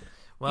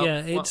 well,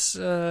 yeah, it's...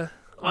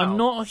 I'm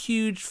not a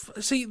huge...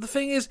 See, the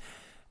thing is,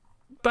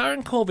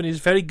 Baron Corbin is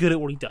very good at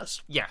what he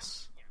does.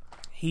 Yes.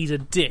 He's a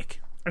dick,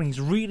 and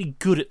he's really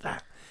good at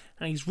that.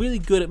 And he's really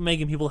good at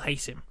making people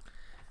hate him.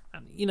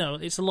 And, you know,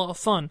 it's a lot of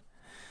fun.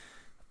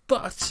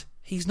 But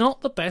he's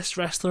not the best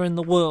wrestler in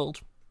the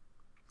world.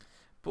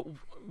 But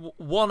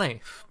what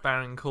if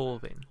Baron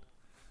Corbin,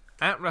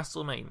 at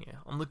WrestleMania,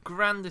 on the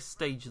grandest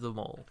stage of them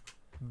all,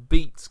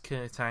 beats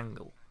Kurt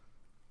Angle?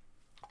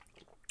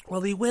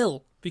 Well, he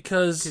will,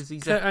 because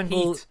he's Kurt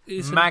Angle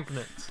is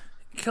magnet.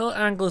 Kurt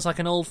Angle is like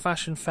an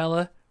old-fashioned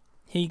fella.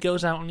 He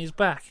goes out on his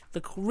back.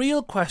 The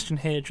real question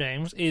here,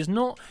 James, is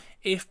not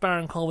if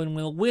Baron Corbin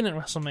will win at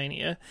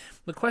WrestleMania.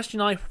 The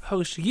question I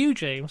propose to you,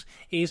 James,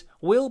 is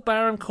will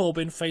Baron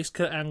Corbin face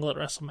Kurt Angle at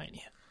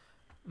WrestleMania?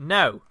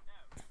 No.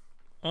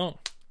 Oh.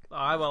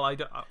 I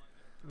don't.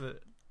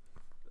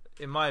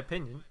 In my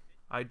opinion,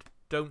 I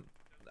don't.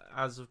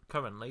 As of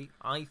currently,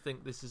 I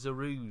think this is a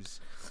ruse.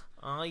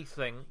 I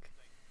think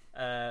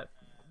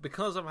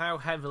because of how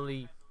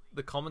heavily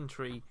the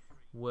commentary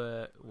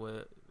were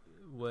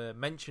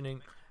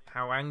mentioning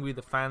how angry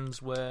the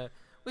fans were,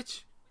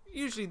 which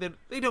usually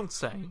they don't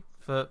say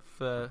for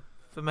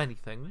many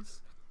things,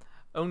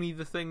 only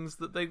the things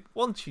that they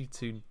want you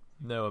to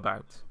know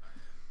about.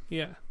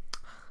 Yeah.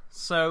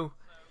 So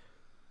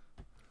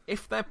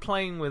if they're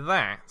playing with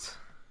that,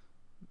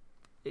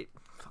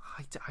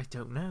 I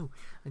don't know.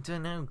 I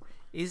don't know.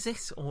 Is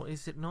it or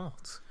is it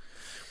not?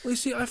 Well, you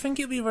see, I think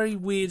it'd be a very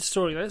weird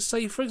story. Let's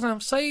say, for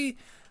example, say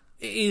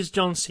it is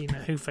John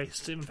Cena who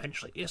faces him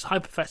eventually. It's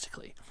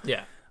hypothetically.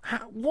 Yeah.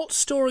 What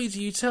story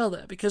do you tell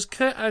there? Because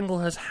Kurt Angle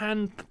has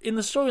in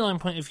the storyline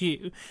point of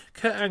view,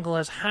 Kurt Angle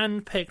has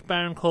handpicked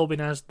Baron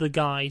Corbin as the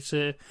guy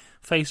to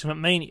face him at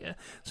Mania.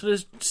 So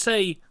there's,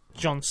 say,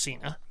 John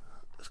Cena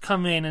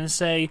come in and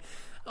say,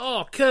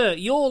 "Oh, Kurt,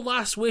 your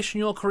last wish in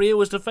your career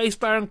was to face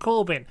Baron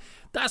Corbin.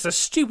 That's a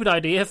stupid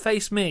idea.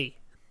 Face me."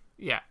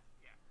 Yeah.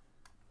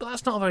 But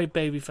that's not a very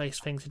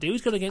babyface thing to do.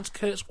 He's gone against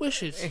Kurt's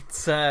wishes.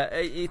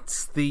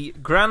 It's the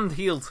grand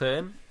heel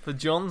turn for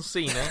John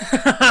Cena.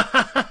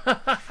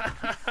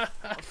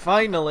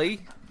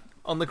 Finally,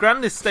 on the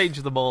grandest stage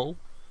of them all,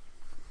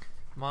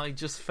 am I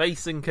just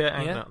facing Kurt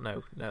Angle?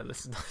 Yeah. No,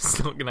 that's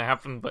not going to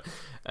happen. But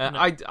No.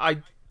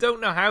 I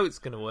don't know how it's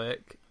going to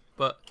work.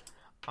 But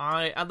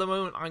at the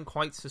moment, I'm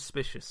quite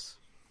suspicious.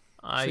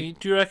 So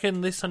do you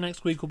reckon this time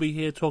next week we'll be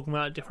here talking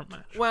about a different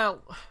match?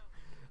 Well,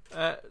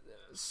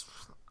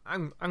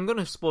 I'm going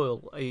to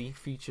spoil a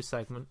future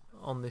segment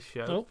on this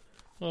show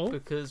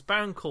because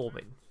Baron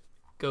Corbin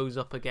goes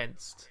up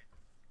against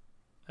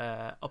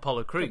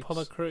Apollo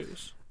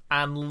Crews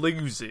and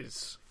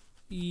loses.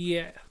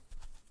 Yeah.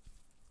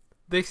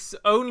 This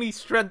only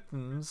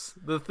strengthens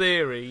the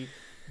theory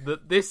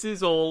that this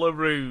is all a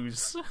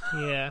ruse.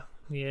 Yeah.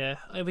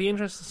 It'll be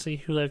interesting to see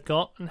who they've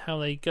got and how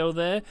they go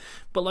there.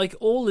 But like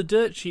all the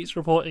dirt sheets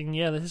reporting,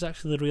 this is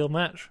actually the real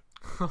match,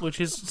 which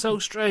is so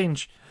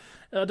strange.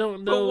 I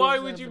don't know. But why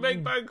would you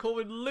make Baron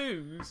Corbin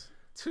lose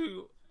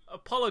to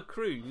Apollo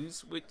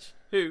Crews,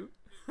 who,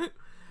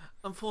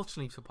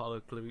 unfortunately for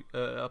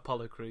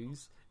Apollo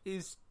Crews,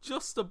 is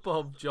just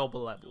above jobber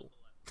level?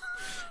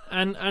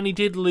 And he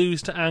did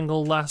lose to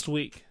Angle last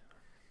week.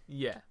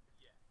 Yeah.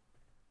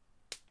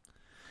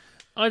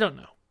 I don't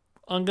know.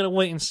 I'm going to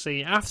wait and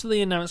see. After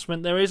the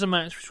announcement, there is a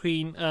match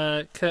between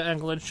Kurt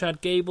Angle and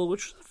Chad Gable,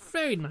 which was a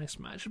very nice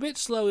match. A bit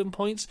slow in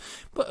points,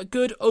 but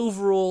good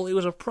overall. It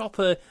was a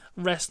proper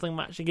wrestling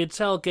match. You could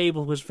tell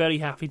Gable was very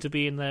happy to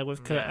be in there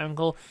with Kurt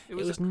Angle. It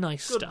was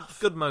nice stuff.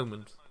 Good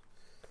moment.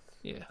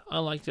 Yeah, I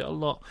liked it a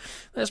lot.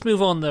 Let's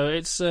move on, though.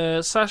 It's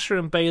Sasha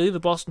and Bayley, the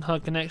Boston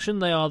Hug Connection.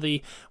 They are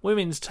the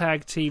women's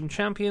tag team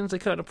champions. They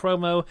cut a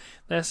promo.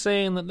 They're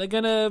saying that they're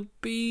going to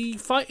be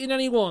fighting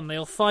anyone.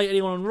 They'll fight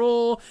anyone on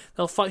Raw.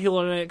 They'll fight people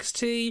on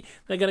NXT.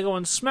 They're going to go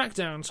on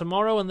SmackDown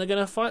tomorrow, and they're going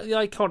to fight the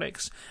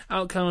Iconics.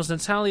 Out comes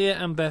Natalya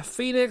and Beth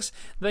Phoenix.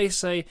 They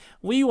say,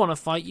 "We want to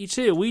fight you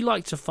too. We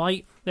like to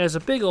fight." There's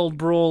a big old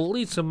brawl,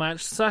 leads to a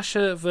match,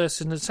 Sasha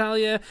versus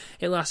Natalya.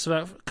 It lasts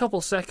about a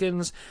couple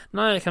seconds.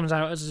 Nia comes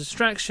out as a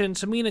distraction.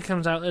 Tamina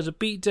comes out as a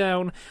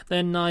beatdown.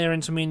 Then Nia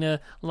and Tamina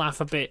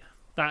laugh a bit.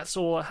 That's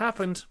all that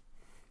happened.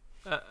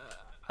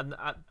 And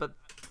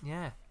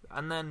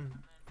then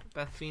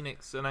Beth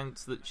Phoenix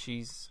announced that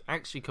she's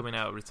actually coming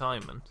out of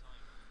retirement.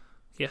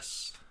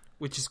 Yes.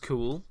 Which is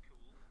cool.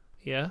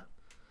 Yeah.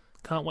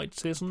 Can't wait to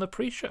see this on the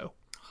pre-show.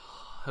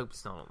 Hope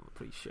it's not on the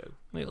pre-show.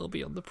 It'll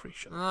be on the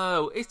pre-show.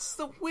 No, it's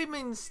the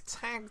women's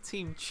tag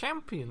team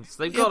champions.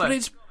 But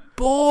it's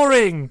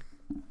boring.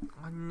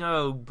 I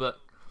know, but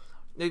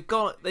they've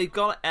got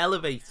to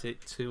elevate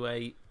it to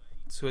a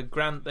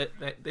grand.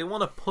 They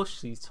want to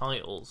push these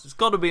titles. It's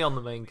got to be on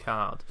the main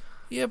card.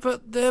 Yeah,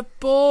 but they're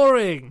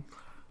boring.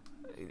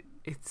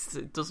 It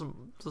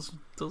doesn't.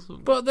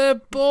 But they're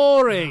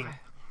boring.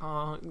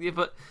 Yeah,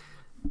 but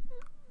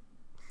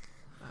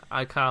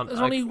I can't. There's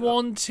only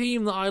one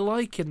team that I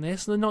like in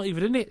this, and they're not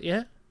even in it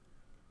yet.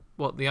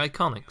 What, the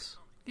Iconics?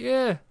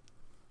 Yeah.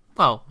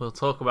 Well, we'll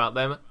talk about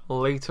them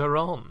later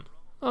on.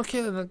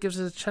 Okay, then that gives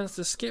us a chance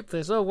to skip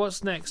this. Oh,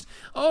 what's next?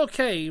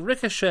 Okay,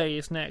 Ricochet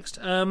is next.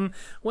 When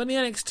the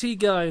NXT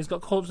guys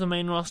got called to the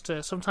main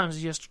roster, sometimes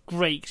it's just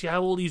great, 'cause you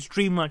have all these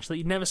dream matches that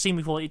you've never seen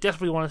before that you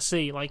desperately want to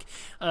see, like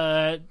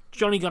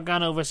Johnny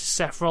Gargano versus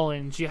Seth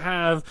Rollins. You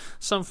have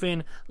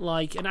something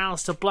like an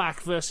Aleister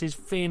Black versus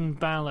Finn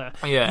Balor.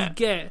 Yeah. You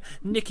get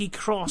Nikki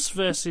Cross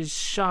versus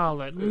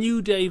Charlotte,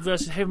 New Day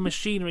versus Heavy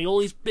Machinery, all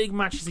these big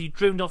matches that you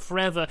dreamed of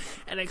forever,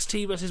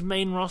 NXT versus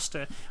main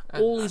roster,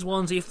 all these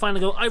ones that you finally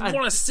go, I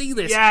want to see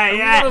this.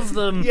 Yeah. One of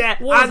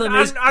them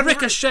is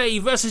Ricochet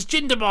versus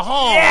Jinder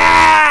Mahal.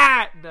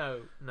 Yeah!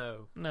 No,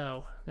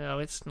 No,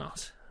 it's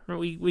not.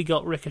 We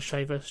got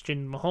Ricochet versus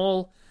Jinder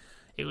Mahal.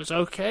 It was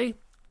okay.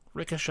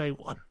 Ricochet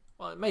won.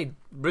 Well, it made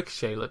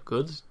Ricochet look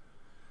good.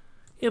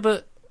 Yeah,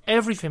 but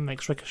everything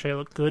makes Ricochet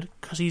look good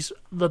because he's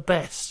the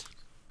best.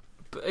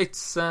 But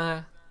it's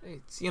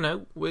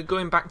we're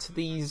going back to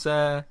these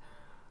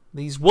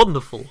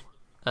wonderful,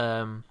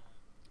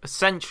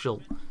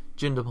 essential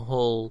Jinder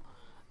Mahal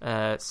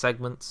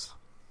segments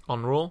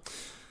on Raw.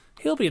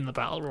 He'll be in the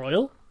Battle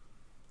Royal.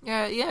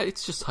 Yeah,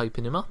 it's just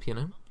hyping him up,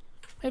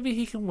 Maybe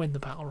he can win the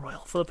Battle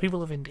Royal for the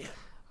people of India.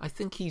 I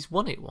think he's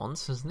won it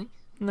once, hasn't he?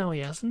 No, he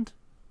hasn't.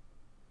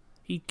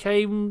 He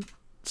came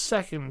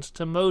second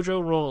to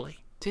Mojo Rawley.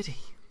 Did he?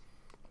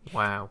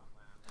 Wow.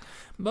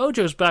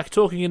 Mojo's back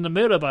talking in the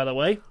mirror, by the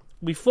way.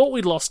 We thought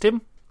we'd lost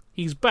him.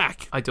 He's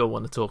back. I don't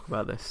want to talk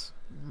about this.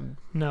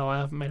 No, I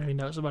haven't made any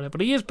notes about it,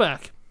 but he is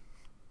back.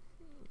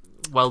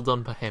 Well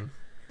done for him.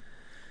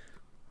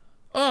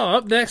 Oh,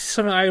 up next,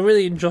 something I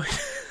really enjoyed.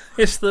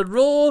 It's the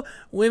Raw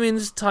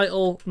Women's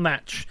Title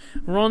match.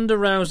 Ronda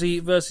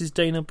Rousey versus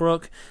Dana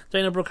Brooke.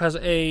 Dana Brooke has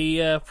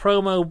a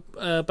promo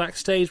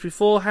backstage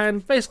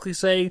beforehand, basically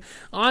saying,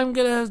 I'm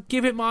going to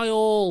give it my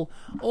all.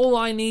 All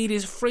I need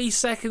is 3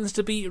 seconds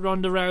to beat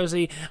Ronda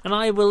Rousey, and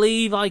I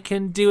believe I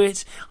can do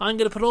it. I'm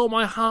going to put all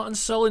my heart and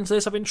soul into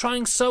this. I've been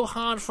trying so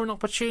hard for an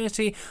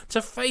opportunity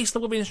to face the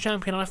Women's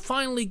Champion, and I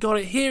finally got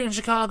it here in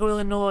Chicago,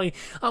 Illinois.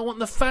 I want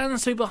the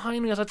fans to be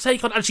behind me as I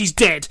take on... And she's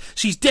dead.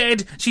 She's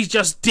dead. She's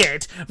just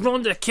dead.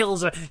 Ronda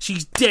kills her.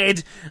 She's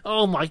dead.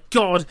 Oh my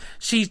god.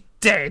 She's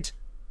dead.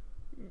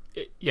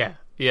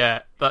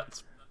 Yeah,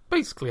 that's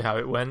basically how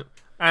it went.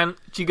 And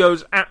she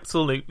goes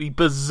absolutely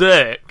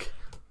berserk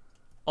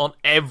on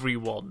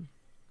everyone.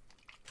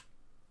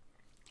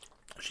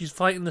 She's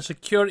fighting the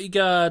security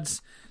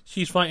guards.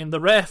 She's fighting the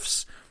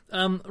refs.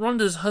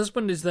 Ronda's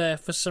husband is there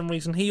for some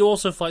reason. He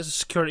also fights a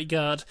security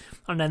guard,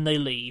 and then they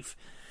leave.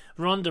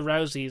 Ronda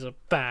Rousey is a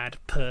bad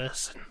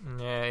person.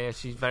 Yeah,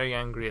 she's very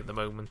angry at the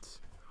moment.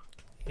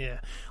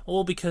 Yeah,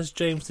 all because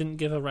James didn't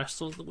give her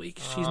Wrestle of the Week.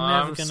 She's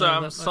never going to...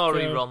 I'm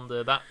sorry,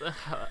 Ronda.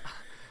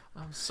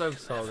 I'm so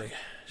sorry.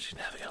 She's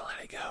never going to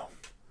let it go.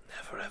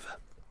 Never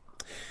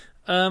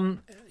ever.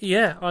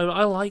 Yeah,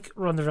 I like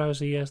Ronda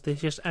Rousey as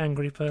this just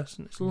angry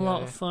person. It's a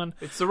lot of fun.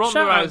 It's the Ronda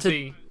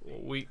Rousey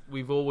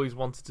we've always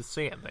wanted to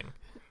see, I think.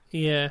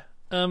 Yeah.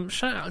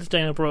 Shout out to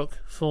Dana Brooke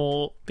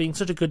for being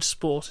such a good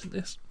sport in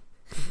this.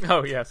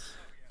 Oh, yes.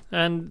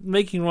 And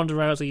making Ronda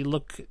Rousey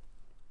look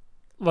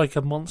like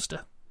a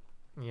monster.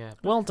 Yeah.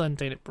 Well done,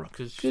 Dana Brooke.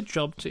 Good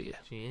job to you.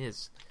 She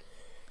is.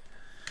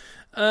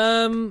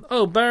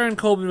 Baron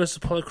Corbin versus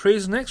Apollo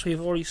Crews next. We've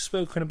already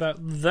spoken about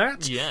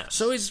that. Yes.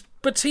 So it's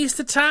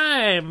Batista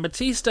time.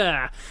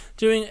 Batista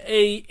doing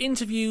a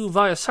interview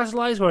via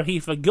satellite where he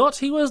forgot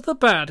he was the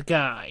bad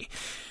guy.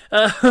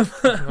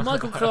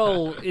 Michael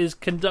Cole is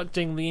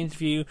conducting the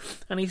interview,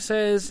 and he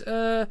says,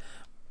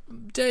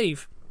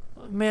 Dave,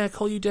 may I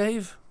call you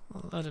Dave?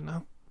 I don't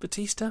know.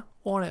 Batista?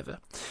 Whatever.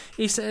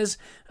 He says,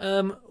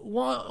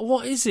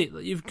 what is it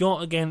that you've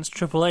got against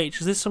Triple H?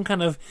 Is this some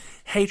kind of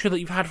hatred that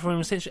you've had for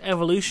him since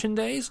Evolution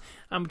days?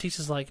 And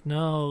Batista's like,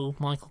 no,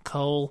 Michael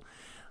Cole,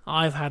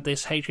 I've had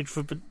this hatred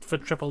for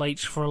Triple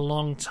H for a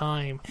long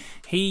time.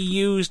 He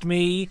used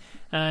me,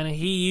 and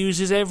he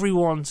uses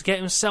everyone to get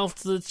himself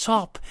to the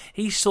top.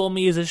 He saw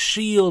me as a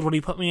shield when he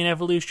put me in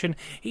Evolution.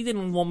 He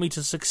didn't want me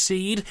to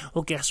succeed.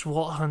 Well, guess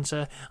what,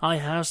 Hunter? I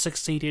have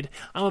succeeded.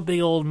 I'm a big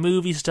old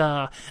movie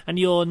star, and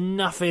you're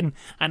nothing.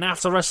 And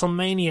after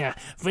WrestleMania,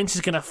 Vince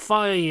is going to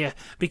fire you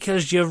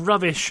because you're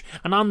rubbish,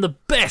 and I'm the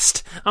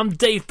best. I'm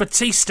Dave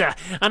Batista,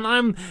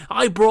 and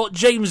I brought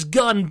James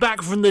Gunn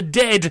back from the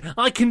dead.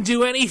 I can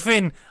do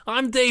anything.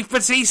 I'm Dave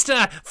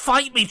Batista.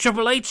 Fight me,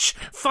 Triple H.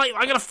 Fight!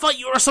 I'm going to fight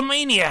you at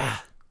WrestleMania.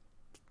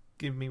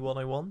 Give me what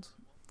I want.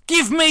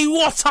 Give me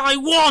what I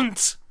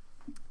want!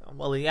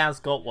 Well, he has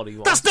got what he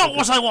wants. That's not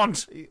what I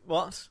want!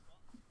 What?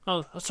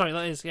 Oh, sorry,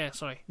 that is, yeah,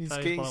 sorry. He's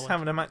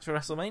having a match for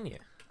WrestleMania.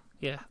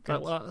 Yeah,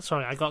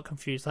 sorry, I got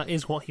confused. That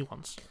is what he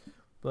wants.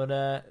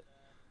 But,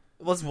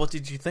 what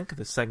did you think of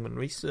this segment,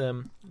 Reese?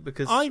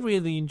 Because I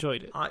really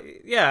enjoyed it.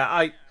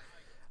 I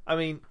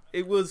mean,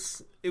 it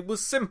was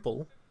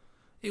simple.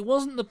 It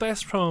wasn't the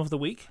best promo of the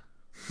week.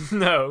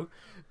 No,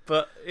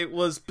 but it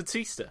was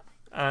Batista.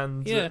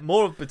 And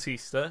more of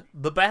Batista,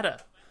 the better.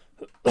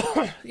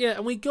 Yeah,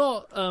 and we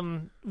got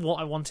what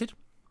I wanted.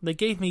 They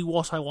gave me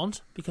what I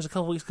want, because a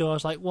couple of weeks ago I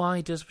was like, why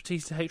does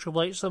Batista hate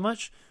Triple H so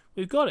much?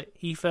 We've got it.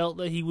 He felt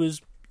that he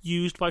was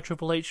used by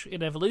Triple H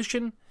in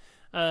Evolution.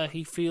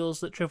 He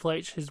feels that Triple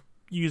H is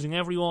using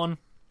everyone.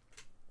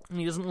 And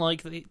he doesn't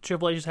like that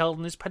Triple H is held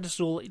on this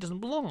pedestal that he doesn't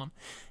belong on.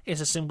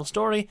 It's a simple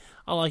story.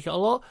 I like it a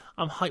lot.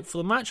 I'm hyped for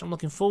the match. I'm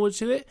looking forward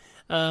to it.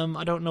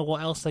 I don't know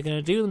what else they're going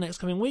to do in the next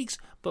coming weeks,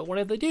 but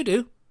whatever they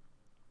do,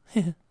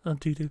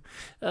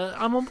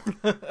 I'm on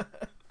board.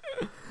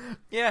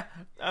 Yeah,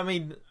 I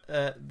mean,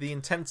 the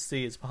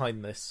intensity is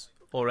behind this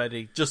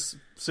already. Just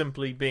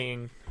simply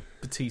being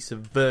Batista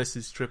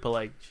versus Triple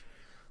H.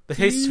 The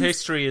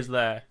history is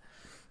there.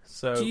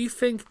 So, do you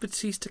think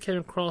Batista came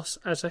across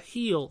as a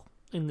heel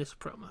in this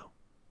promo?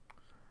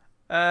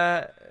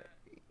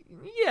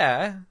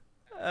 Yeah.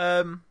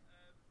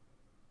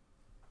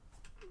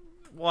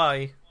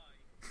 Why?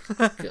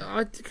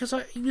 Because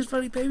he was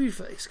very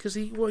babyface. Because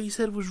what he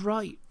said was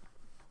right.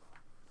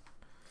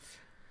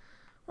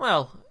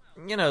 Well,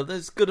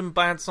 there's good and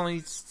bad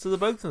sides to the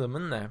both of them,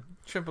 isn't there?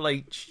 Triple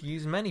H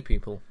used many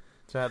people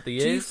throughout the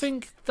years. Do you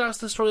think that's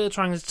the story they're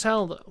trying to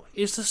tell, though?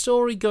 Is the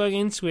story going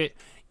into it,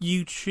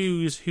 you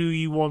choose who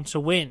you want to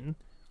win?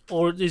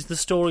 Or is the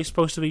story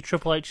supposed to be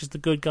Triple H is the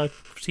good guy,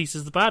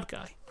 Batista's the bad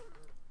guy?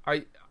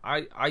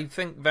 I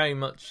think very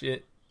much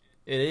it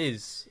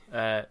is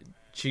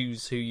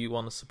choose who you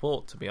want to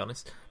support, to be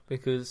honest,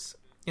 because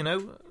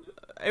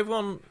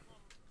everyone.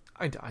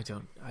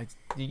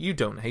 You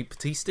don't hate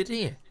Batista, do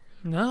you?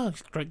 No,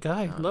 he's a great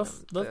guy.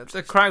 Love.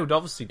 The crowd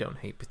obviously don't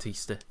hate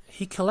Batista.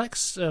 He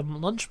collects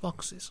lunch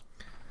boxes.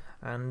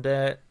 And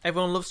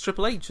everyone loves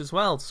Triple H as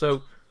well,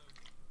 so...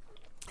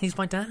 He's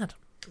my dad.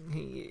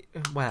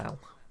 Well...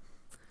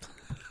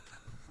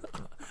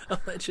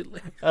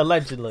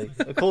 Allegedly,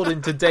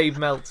 according to Dave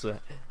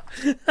Meltzer.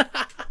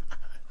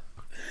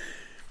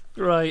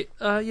 Right,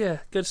 yeah,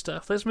 good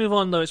stuff. Let's move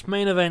on, though. It's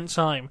main event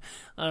time.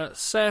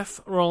 Seth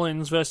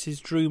Rollins versus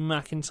Drew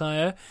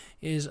McIntyre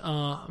is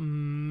our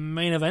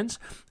main event.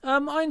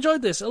 I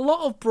enjoyed this. A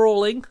lot of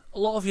brawling,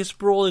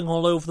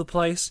 all over the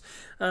place.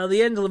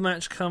 The end of the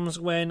match comes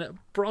when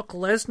Brock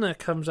Lesnar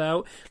comes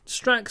out,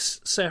 distracts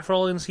Seth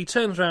Rollins, he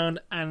turns around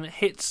and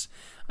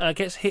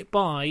gets hit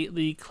by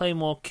the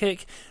Claymore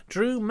kick.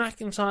 Drew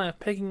McIntyre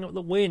picking up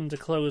the win to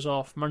close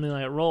off Monday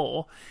Night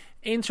Raw.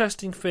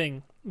 Interesting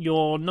thing,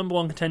 your number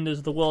one contenders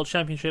of the World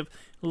Championship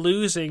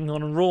losing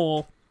on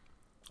Raw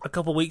a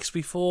couple of weeks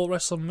before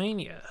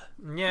WrestleMania.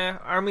 Yeah,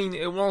 I mean,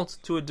 it was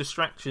to a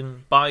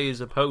distraction by his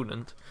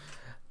opponent.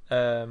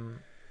 But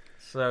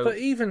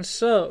even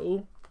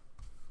so,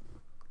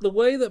 the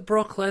way that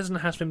Brock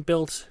Lesnar has been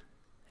built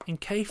in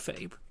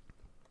kayfabe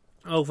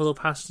over the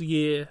past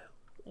year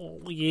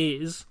or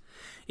years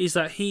is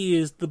that he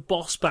is the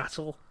boss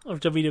battle of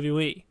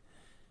WWE.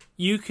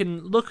 You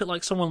can look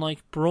at someone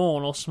like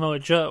Braun or Samoa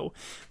Joe.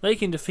 They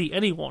can defeat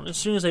anyone. As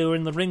soon as they were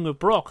in the ring with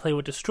Brock, they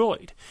were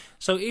destroyed.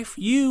 So if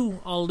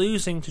you are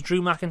losing to Drew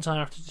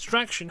McIntyre after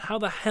distraction, how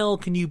the hell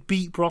can you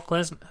beat Brock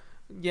Lesnar?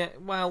 Yeah,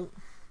 well,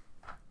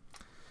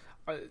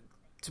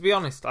 to be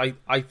honest,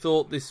 I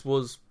thought this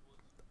was...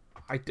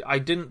 I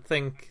didn't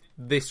think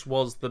this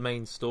was the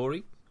main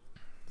story.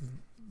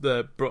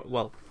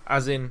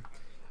 As in,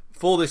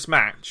 for this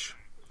match,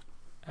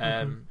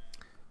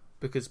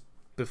 because...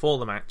 Before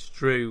the match,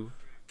 Drew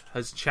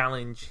has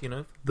challenged,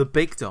 the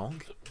big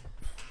dog,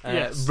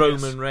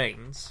 Roman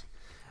Reigns,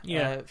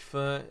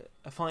 for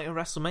a fight at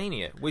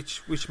WrestleMania,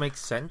 which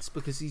makes sense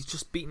because he's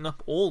just beaten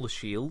up all the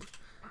Shield.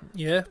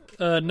 Yeah,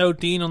 no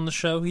Dean on the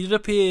show. He did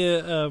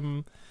appear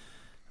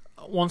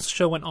once the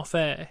show went off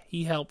air.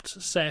 He helped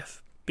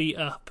Seth beat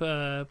up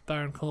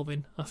Baron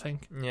Corbin, I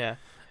think. Yeah.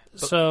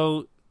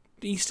 So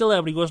he's still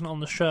there, but he wasn't on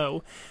the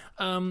show.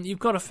 You've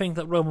got to think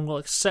that Roman will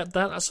accept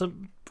that.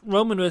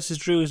 Roman versus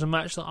Drew is a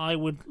match that I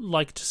would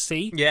like to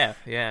see. Yeah,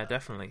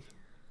 definitely.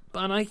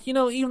 And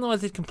even though I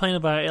did complain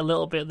about it a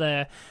little bit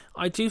there,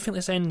 I do think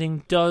this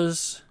ending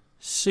does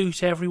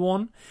suit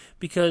everyone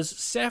because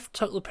Seth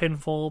took the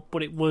pinfall,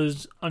 but it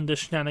was under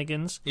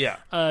shenanigans. Yeah.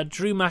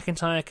 Drew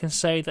McIntyre can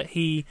say that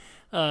he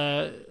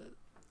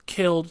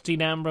killed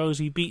Dean Ambrose,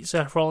 he beat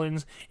Seth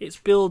Rollins. It's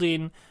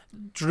building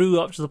Drew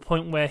up to the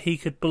point where he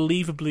could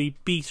believably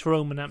beat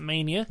Roman at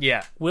Mania.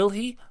 Yeah. Will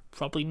he?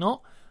 Probably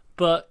not.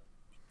 But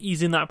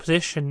he's in that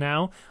position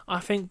now. I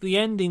think the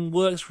ending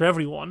works for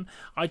everyone.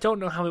 I don't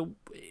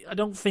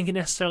think it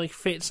necessarily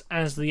fits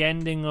as the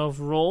ending of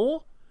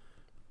Raw,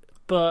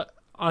 but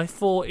I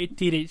thought it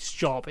did its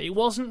job. It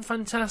wasn't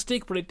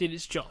fantastic, but it did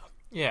its job.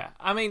 Yeah,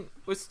 I mean,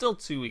 we're still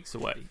 2 weeks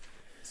away,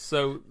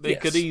 so they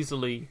could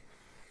easily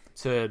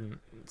turn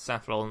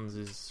Seth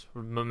Rollins'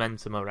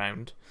 momentum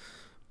around.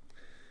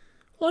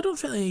 Well, I don't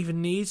think they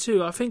even need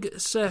to. I think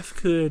Seth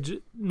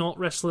could not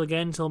wrestle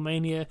again till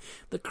Mania.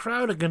 The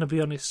crowd are going to be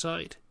on his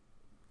side.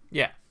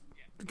 Yeah.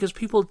 Because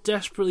people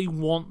desperately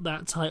want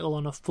that title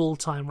on a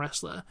full-time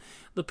wrestler.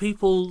 The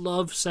people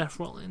love Seth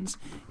Rollins.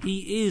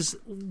 He is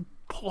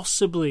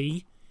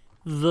possibly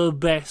the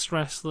best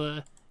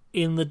wrestler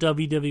in the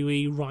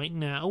WWE right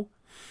now.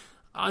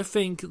 I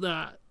think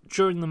that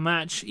during the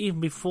match, even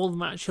before the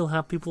match, he'll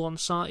have people on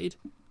side.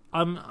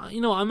 I'm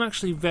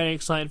actually very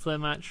excited for that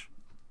match.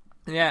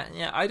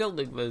 Yeah, I don't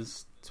think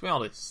there's, to be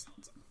honest,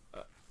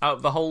 out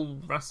of the whole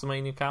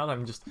WrestleMania card,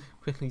 I'm just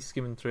quickly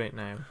skimming through it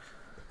now.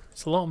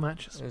 It's a lot of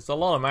matches. It's a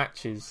lot of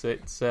matches.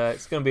 It's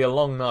going to be a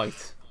long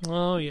night.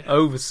 Oh, yeah.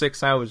 Over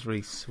 6 hours,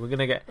 Reese. We're going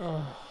to get...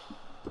 Oh.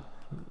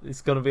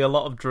 It's going to be a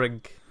lot of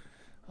drink.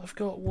 I've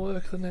got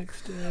work the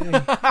next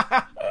day.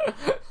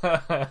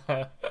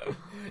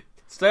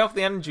 Stay off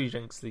the energy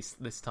drinks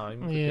this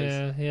time.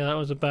 Yeah, that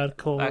was a bad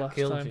call that last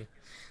killed time.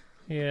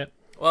 You. Yeah.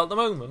 Well, at the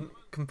moment,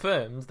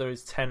 confirmed there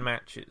is 10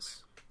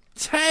 matches.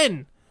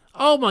 10?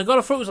 Oh my god,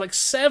 I thought it was like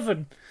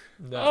 7.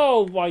 No.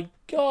 Oh my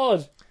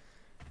god.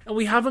 And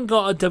we haven't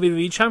got a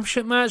WWE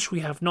Championship match.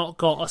 We have not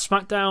got a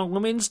SmackDown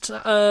Women's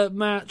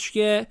match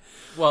yet.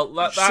 Well,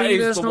 that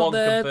is the one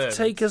there, confirmed.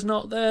 Taker's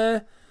not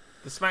there.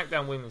 The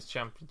SmackDown Women's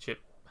Championship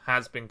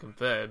has been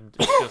confirmed.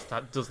 It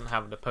just doesn't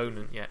have an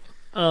opponent yet.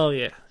 Oh,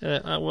 yeah.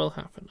 That will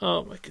happen.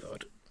 Oh my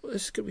god.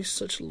 This is going to be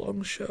such a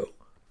long show.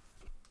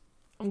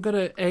 I'm going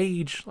to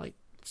age like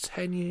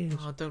 10 years.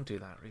 Oh, don't do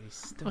that,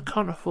 Reese. I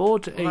can't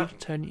afford to age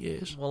 10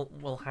 years.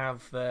 We'll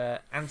have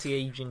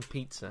anti-aging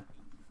pizza.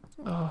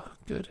 Oh,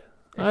 good.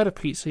 I had a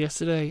pizza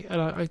yesterday, and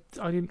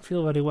I didn't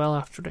feel very well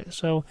after it,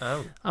 so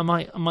I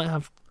might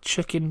have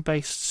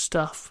chicken-based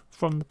stuff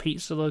from the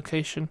pizza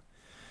location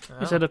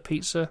instead of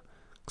pizza,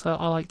 because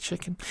I like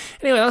chicken.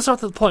 Anyway, that's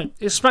not the point.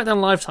 It's SmackDown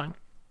Live time.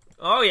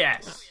 Oh,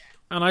 yes.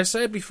 And I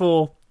said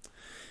before,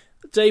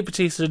 Dave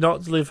Bautista did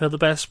not deliver the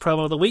best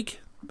promo of the week,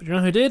 but you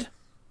know who did?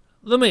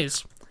 The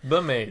Miz.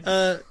 The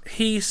Miz.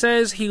 He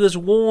says he was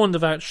warned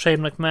about Shane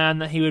McMahon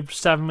that he would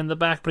stab him in the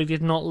back, but he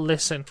did not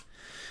listen.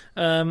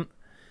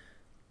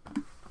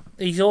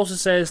 He also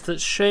says that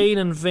Shane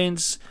and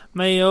Vince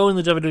may own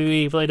the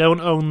WWE, but they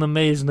don't own The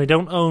Miz, and they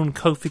don't own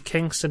Kofi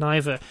Kingston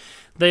either.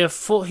 He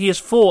has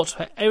fought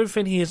for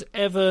everything he has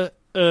ever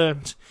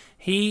earned.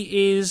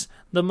 He is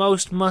the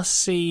most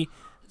must-see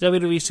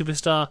WWE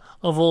superstar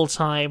of all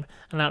time,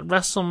 and at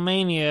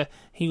WrestleMania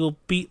he will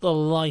beat the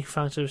life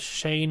out of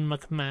Shane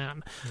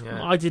McMahon.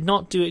 Yeah. I did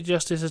not do it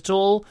justice at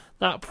all.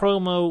 That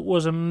promo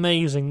was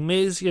amazing.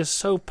 Miz is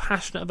so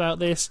passionate about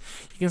this.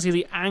 You can see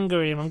the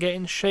anger in him. I'm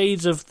getting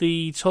shades of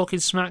the Talking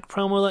Smack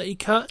promo that he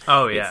cut.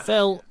 Oh, yeah. It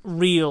felt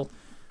real.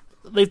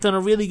 They've done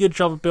a really good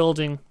job of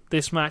building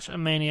this match at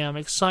Mania. I'm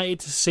excited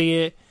to see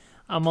it.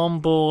 I'm on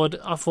board.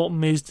 I thought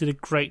Miz did a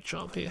great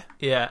job here.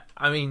 Yeah,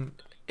 I mean,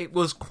 it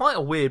was quite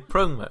a weird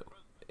promo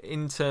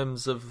in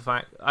terms of the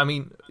fact... I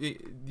mean,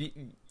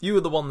 you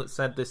were the one that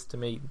said this to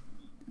me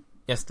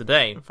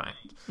yesterday, in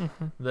fact,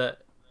 that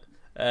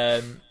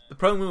the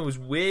promo was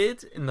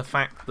weird in the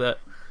fact that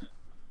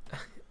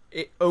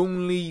it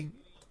only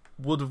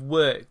would have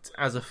worked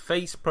as a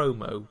face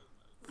promo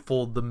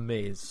for The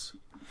Miz.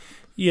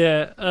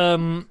 Yeah,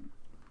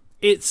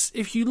 it's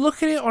if you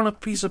look at it on a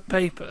piece of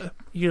paper,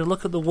 you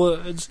look at the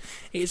words,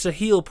 it's a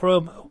heel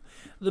promo.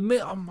 The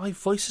Miz, my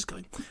voice is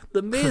going.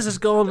 The Miz has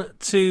gone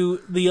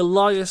to the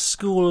Elias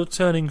school of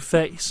turning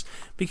face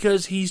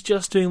because he's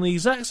just doing the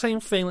exact same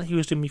thing that he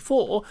was doing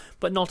before,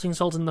 but not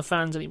insulting the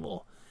fans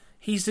anymore.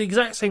 He's the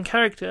exact same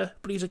character,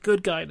 but he's a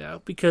good guy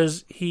now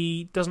because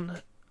he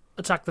doesn't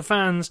attack the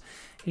fans.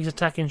 He's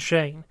attacking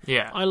Shane.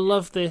 Yeah, I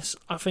love this.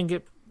 I think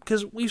it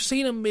because we've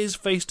seen a Miz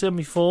face turn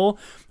before,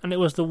 and it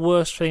was the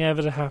worst thing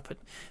ever to happen.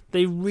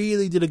 They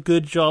really did a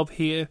good job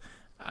here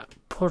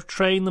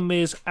portraying the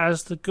Miz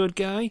as the good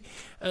guy.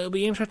 It'll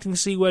be interesting to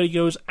see where he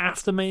goes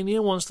after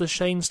Mania once the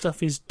Shane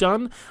stuff is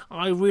done.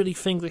 I really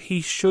think that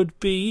he should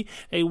be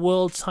a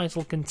world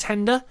title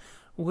contender.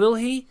 Will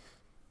he?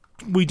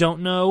 We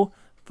don't know,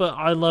 but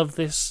I love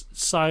this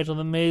side of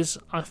the Miz.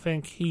 I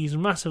think he's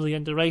massively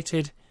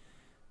underrated,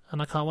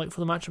 and I can't wait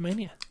for the match at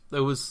Mania.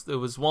 There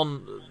was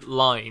one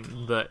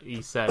line that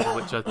he said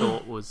which I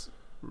thought was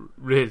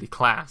really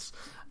class,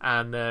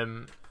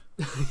 and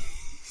he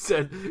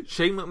said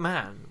Shane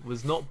McMahon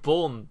was not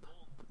born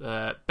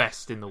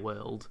best in the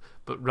world,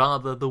 but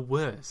rather the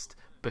worst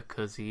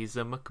because he's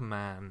a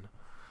McMahon.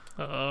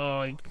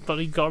 Oh,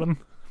 bloody got him!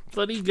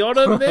 Bloody got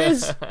him,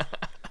 Miz.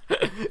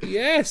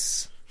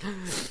 Yes.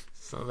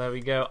 So there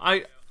we go.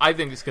 I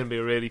think it's going to be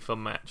a really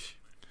fun match.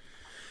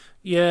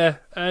 Yeah,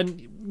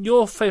 and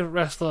your favourite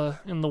wrestler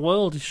in the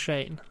world is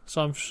Shane,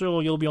 so I'm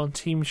sure you'll be on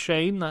Team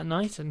Shane that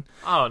night. And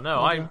oh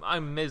no,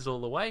 I'm Miz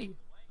all the way.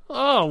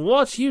 Oh,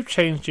 what? You've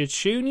changed your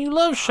tune. You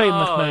love Shane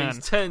McMahon.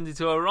 He's turned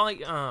into a right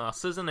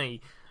arse, hasn't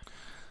he?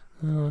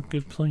 Oh,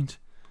 good point.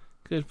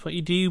 Good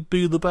point. Do you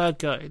boo the bad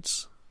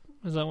guys?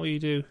 Is that what you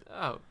do?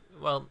 Oh,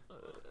 well,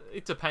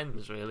 it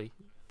depends, really.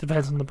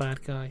 Depends on the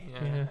bad guy.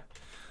 Yeah.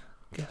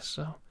 Guess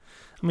so.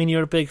 I mean,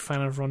 you're a big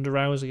fan of Ronda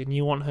Rousey, and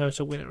you want her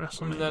to win at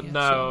WrestleMania.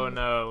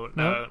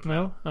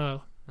 No.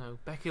 Oh. No,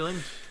 Becky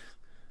Lynch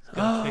is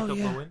going to pick up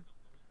the win.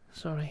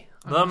 Sorry.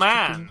 The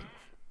man.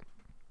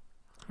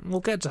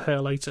 We'll get to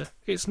her later.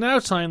 It's now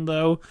time,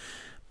 though.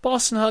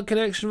 Boston Hug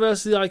Connection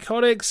versus the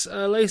Iconics.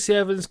 Lacey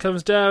Evans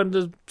comes down,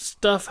 the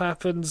stuff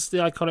happens, the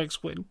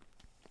Iconics win.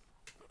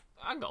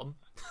 Hang on.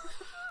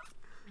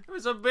 There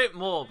was a bit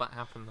more that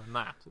happened than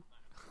that.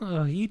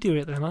 Oh, you do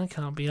it then, I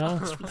can't be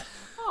asked.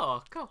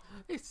 Oh, God.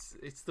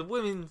 It's the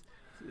women,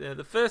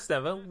 the first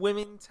ever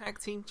women tag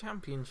team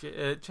champions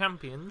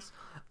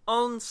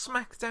on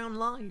SmackDown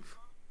Live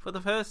for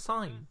the first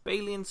time.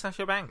 Bayley and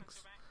Sasha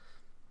Banks.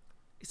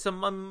 It's a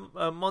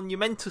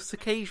monumentous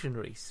occasion,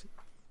 Reese.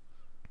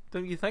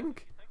 Don't you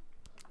think?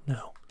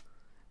 No.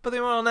 But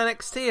they were on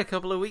NXT a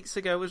couple of weeks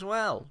ago as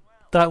well.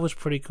 That was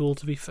pretty cool,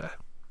 to be fair.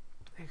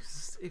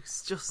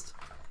 It's just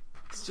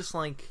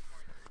like,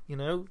 you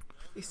know,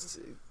 it's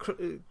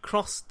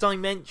cross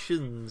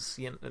dimensions.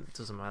 You know, it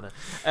doesn't matter.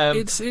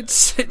 It's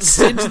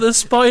into the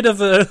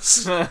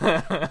Spider-Verse.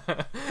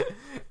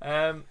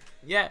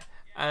 Yeah.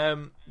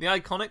 The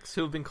Iconics,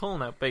 who have been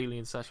calling out Bayley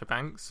and Sasha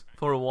Banks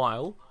for a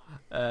while,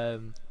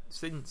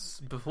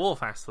 since before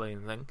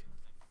Fastlane, I think.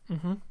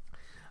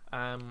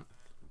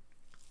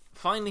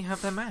 Finally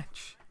have their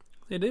match.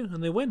 They do,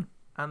 and they win.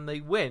 And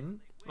they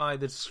win by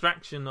the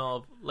distraction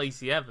of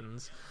Lacey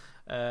Evans.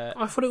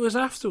 I thought it was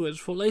afterwards.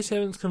 I thought Lacey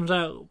Evans comes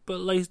out,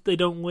 but they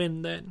don't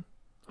win then.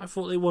 I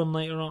thought they won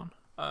later on.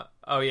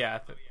 Oh yeah,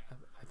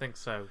 I think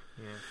so.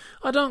 Yeah.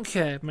 I don't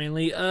care,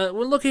 mainly. We're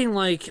looking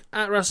like,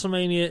 at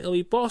WrestleMania, it'll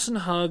be Boston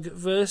Hug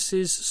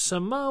versus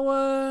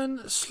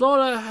Samoan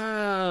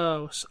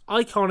Slaughterhouse,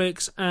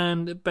 Iconics,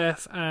 and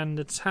Beth and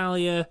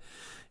Natalya.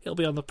 It'll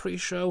be on the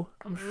pre-show.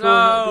 I'm sure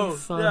it'll be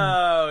fun.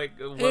 No,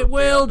 it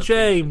will,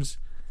 James.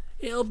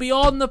 It'll be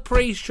on the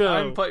pre-show.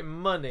 I'm putting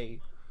money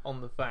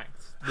on the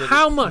fact.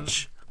 How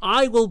much?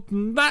 I will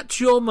match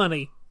your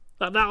money.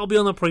 That'll be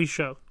on the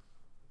pre-show.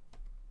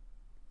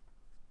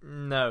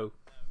 No.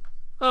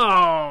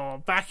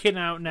 Oh, backing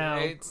out now.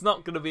 It's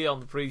not going to be on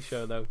the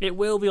pre-show, though. It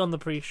will be on the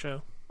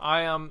pre-show.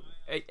 I am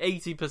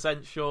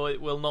 80% sure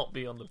it will not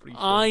be on the pre-show.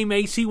 I'm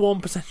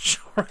 81%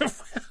 sure it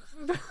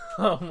will.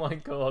 Oh my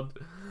god.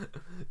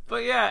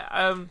 But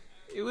yeah,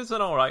 it was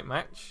an alright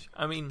match.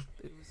 I mean,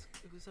 it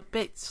was a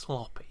bit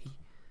sloppy,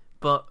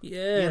 but,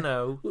 Yeah. you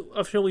know.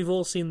 I'm sure we've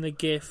all seen the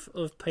gif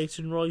of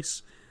Peyton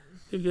Royce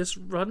who just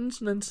runs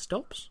and then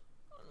stops.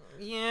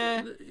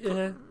 Yeah.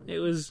 Yeah, it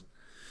was...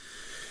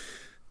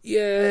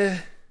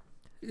 Yeah.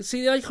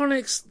 See, the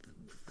Iconics,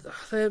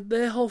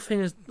 their whole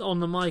thing is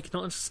on the mic,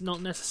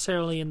 not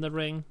necessarily in the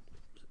ring.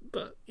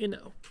 But, you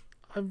know,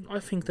 I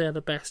think they're the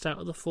best out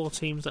of the 4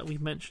 teams that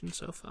we've mentioned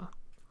so far.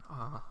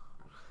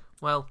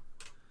 Well,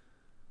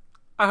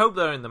 I hope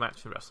they're in the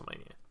match for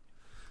WrestleMania.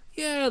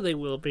 Yeah, they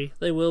will be.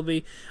 They will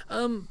be.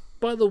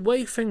 By the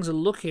way things are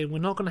looking, we're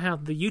not going to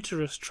have the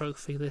Uterus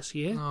Trophy this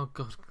year. Oh,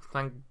 God.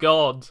 Thank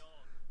God.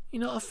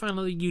 You're not a fan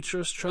of the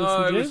Uterus Trophy,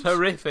 Oh, it James? was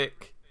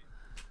horrific.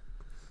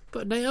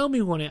 But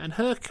Naomi won it, and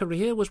her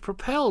career was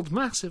propelled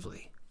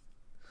massively.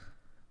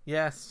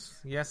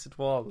 Yes, it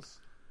was.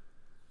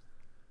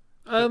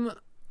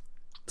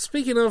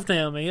 Speaking of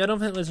Naomi, I don't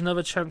think there's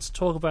another chance to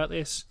talk about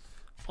this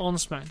on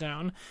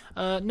SmackDown.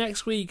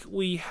 Next week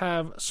we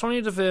have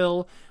Sonya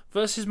Deville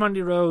versus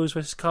Mandy Rose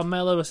versus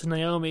Carmella versus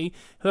Naomi.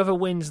 Whoever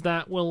wins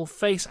that will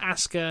face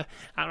Asuka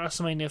at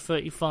WrestleMania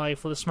 35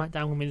 for the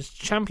SmackDown Women's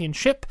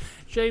Championship.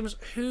 James,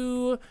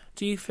 who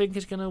do you think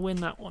is going to win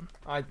that one?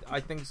 I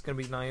think it's going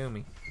to be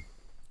Naomi.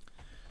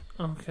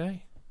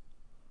 Okay.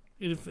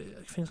 You think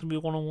it's going to be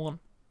one-on-one?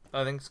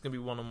 I think it's going to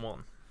be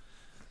one-on-one.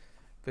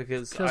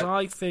 Because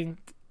I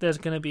think there's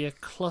going to be a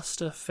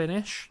cluster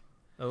finish.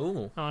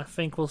 Oh. And I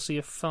think we'll see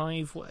a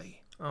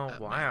 5-way. Oh,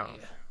 wow.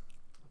 Mania.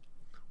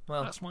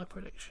 Well, That's my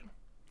prediction.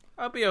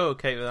 I'll be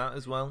okay with that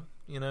as well,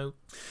 you know.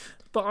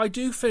 But I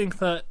do think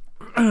that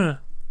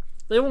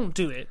they won't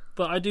do it,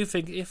 but I do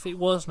think if it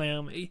was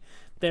Naomi,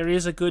 there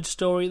is a good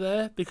story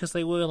there because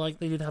they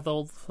did have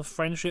the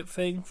friendship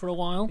thing for a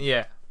while.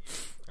 Yeah.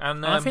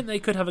 And I think they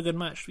could have a good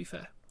match, to be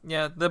fair.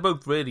 Yeah, they're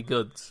both really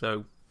good,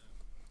 so,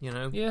 you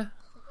know. Yeah,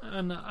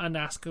 and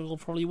Asuka will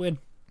probably win.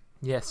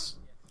 Yes.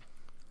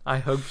 I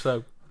hope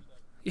so.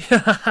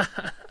 Yeah.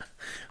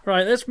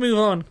 Right, let's move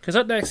on, because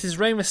up next is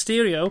Rey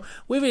Mysterio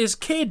with his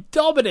kid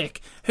Dominic,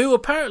 who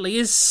apparently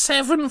is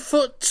 7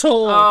 foot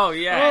tall. Oh,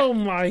 yeah. Oh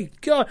my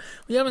god.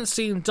 We haven't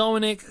seen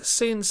Dominic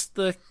since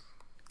the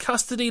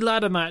custody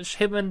ladder match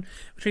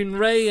between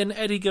Rey and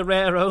Eddie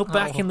Guerrero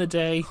back in the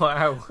day.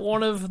 Wow.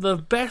 One of the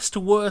best,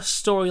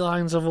 worst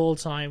storylines of all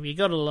time. You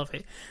gotta love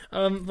it.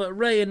 But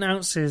Rey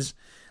announces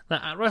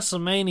that at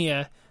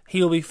WrestleMania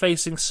he will be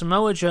facing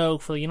Samoa Joe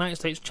for the United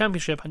States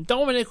Championship, and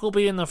Dominic will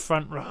be in the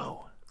front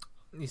row.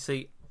 You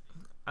see,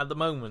 at the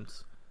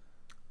moment,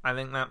 I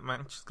think that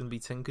match is going to be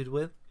tinkered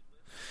with.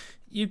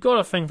 You've got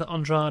to think that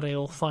Andrade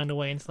will find a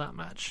way into that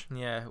match.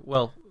 Yeah,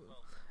 well,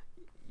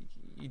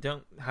 you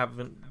don't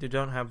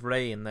have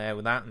Rey in there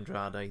without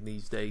Andrade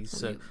these days,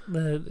 so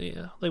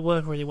They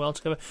work really well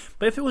together.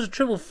 But if it was a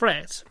triple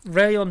threat,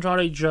 Rey,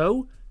 Andrade,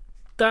 Joe,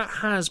 that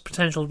has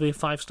potential to be a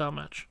 5-star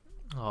match.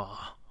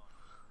 oh,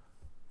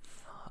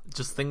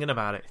 just thinking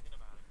about it.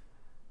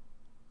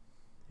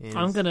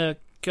 I'm gonna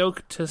go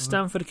to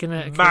Stamford,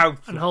 Connecticut,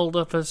 Mouth. and hold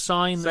up a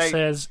sign that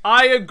says,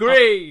 "I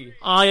agree."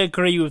 "I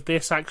agree with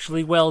this.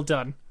 Actually, well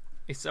done."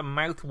 It's a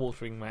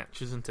mouth-watering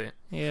match, isn't it?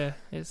 Yeah,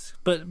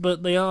 but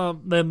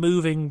they're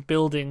moving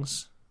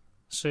buildings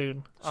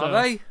soon. So, Are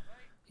they?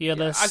 Yeah,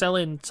 they're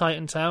selling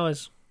Titan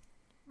Towers.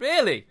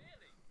 Really?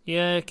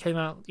 Yeah, it came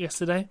out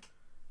yesterday.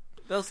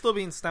 They'll still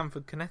be in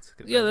Stamford,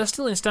 Connecticut. Yeah, they're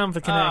still in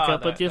Stamford,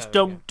 Connecticut, but just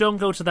don't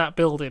go to that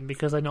building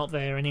because they're not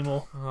there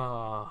anymore.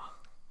 Oh,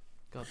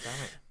 god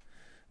damn it!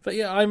 But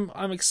yeah,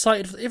 I'm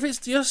excited. If it's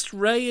just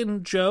Rey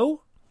and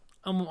Joe,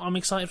 I'm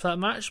excited for that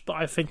match. But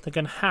I think they're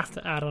going to have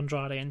to add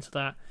Andrade into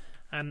that,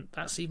 and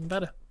that's even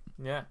better.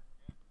 Yeah,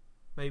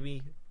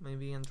 maybe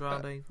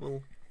Andrade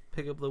will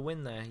pick up the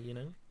win there. You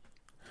know,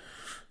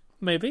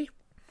 Maybe.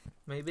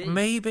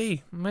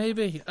 maybe.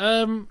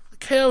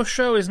 KO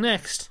Show is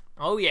next.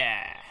 Oh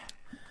yeah.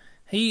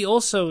 He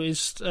also is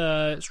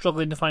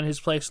struggling to find his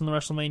place on the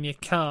WrestleMania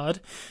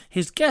card.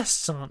 His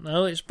guests aren't,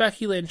 though. It's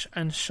Becky Lynch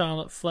and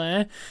Charlotte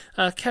Flair.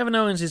 Kevin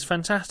Owens is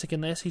fantastic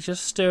in this. He's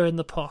just stirring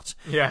the pot.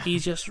 Yeah.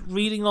 He's just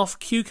reading off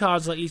cue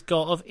cards that he's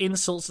got of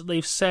insults that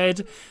they've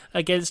said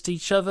against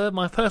each other.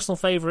 My personal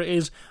favourite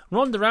is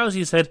Ronda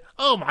Rousey said,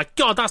 "Oh my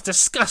god, that's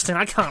disgusting.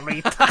 I can't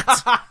read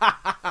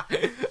that."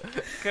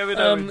 Kevin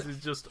Owens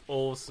is just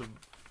awesome.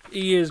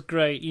 He is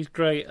great. He's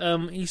great.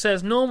 He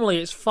says normally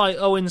it's fight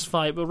Owens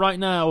fight, but right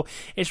now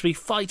it's we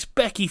fight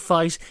Becky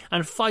fight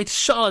and fight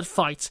Charlotte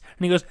fight.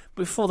 And he goes,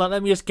 before that,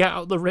 let me just get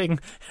out the ring.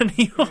 And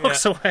he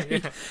walks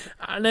away. Yeah.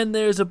 And then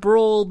there's a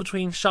brawl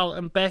between Charlotte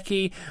and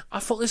Becky. I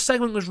thought this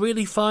segment was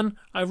really fun.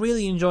 I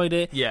really enjoyed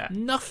it. Yeah.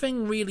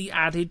 Nothing really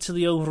added to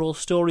the overall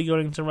story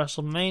going into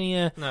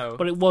WrestleMania. No.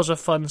 But it was a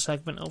fun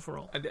segment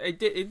overall. It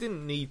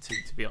didn't need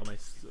to be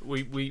honest.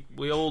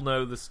 we all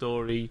know the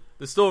story.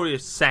 The story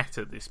is set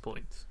at this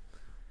point,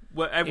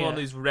 where everyone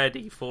is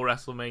ready for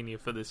WrestleMania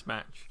for this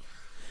match.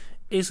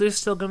 Is this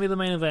still going to be the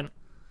main event?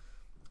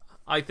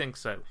 I think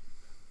so.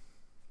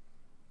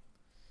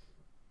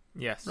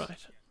 Yes.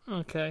 Right.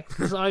 Okay.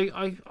 Because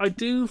I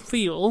do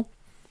feel...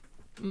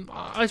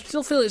 I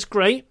still feel it's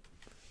great,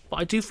 but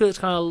I do feel it's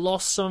kind of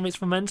lost some of its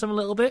momentum a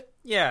little bit.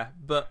 Yeah,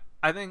 but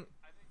I think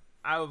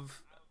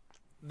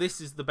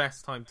this is the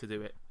best time to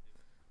do it.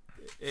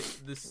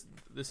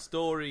 The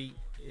story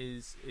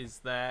is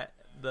there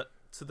that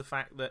to the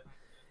fact that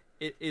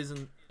it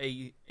isn't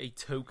a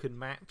token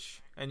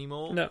match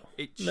anymore. No.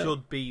 It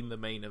should be the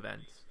main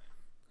event.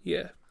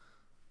 Yeah.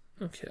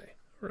 Okay.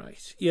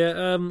 Right.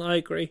 Yeah, I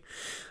agree.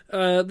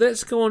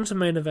 Let's go on to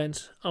main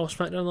event of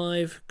SmackDown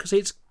Live, because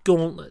it's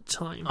Gauntlet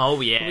time.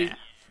 Oh, yeah.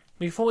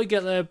 Before we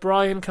get there,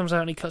 Brian comes out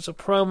and he cuts a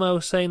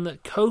promo saying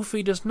that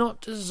Kofi does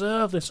not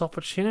deserve this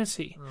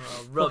opportunity.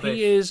 Oh, but rubbish.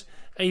 he is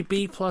a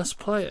B-plus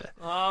player.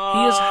 Oh. He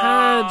has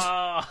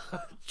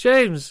had...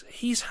 James,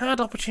 he's had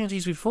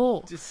opportunities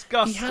before.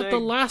 Disgusting. He had the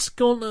last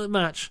Gauntlet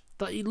match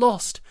that he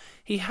lost.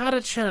 He had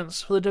a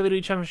chance for the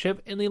WWE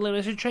Championship in the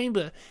Elimination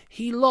Chamber.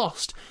 He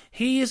lost.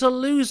 He is a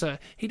loser.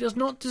 He does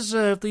not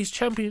deserve these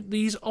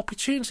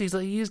opportunities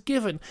that he is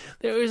given.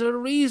 There is a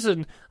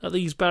reason that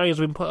these barriers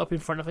have been put up in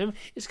front of him.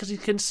 It's because he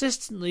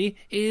consistently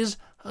is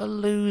a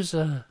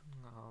loser.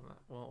 Oh,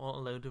 what a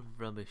load of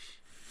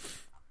rubbish.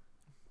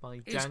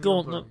 It's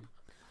Gauntlet.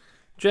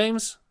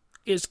 James,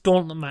 it's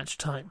Gauntlet match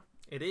time.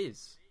 It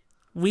is.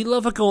 We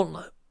love a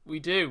Gauntlet. We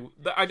do.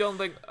 I don't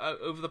think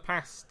over the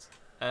past...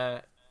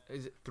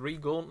 is it 3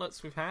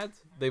 gauntlets we've had?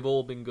 They've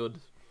all been good.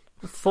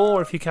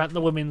 4 if you count the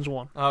women's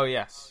one. Oh,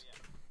 yes.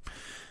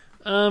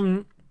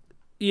 The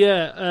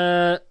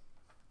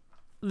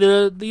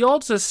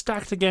odds are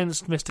stacked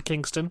against Mr.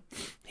 Kingston.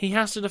 He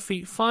has to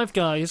defeat 5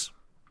 guys,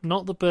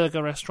 not the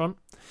burger restaurant.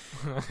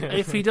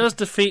 If he does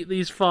defeat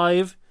these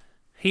 5,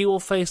 he will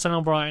face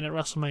Daniel Bryan at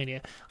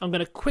WrestleMania. I'm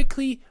going to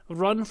quickly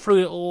run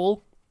through it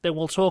all, then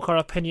we'll talk our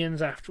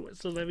opinions afterwards.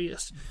 So let me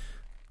just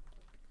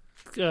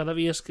look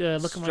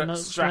at my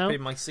notes strap now.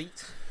 in my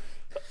seat.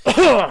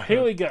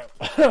 Here we go.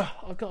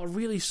 I've got a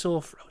really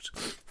sore throat.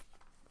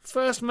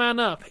 First man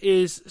up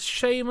is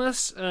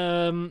Sheamus.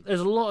 There's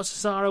a lot of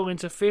Cesaro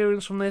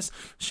interference from this.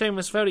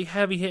 Sheamus, very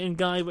heavy-hitting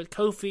guy, but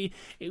Kofi,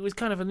 it was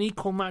kind of an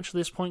equal match at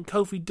this point.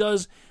 Kofi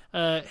does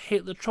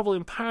hit the Trouble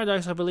in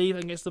Paradise, I believe,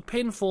 and gets the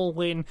pinfall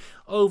win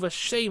over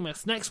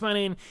Sheamus. Next man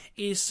in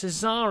is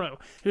Cesaro,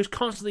 who's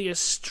constantly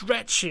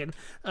stretching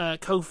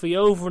Kofi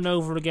over and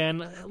over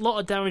again. A lot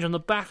of damage on the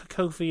back of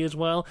Kofi as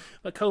well,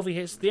 but Kofi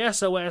hits the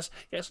SOS,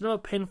 gets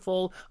another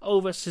pinfall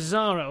over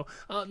Cesaro.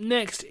 Up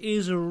next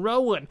is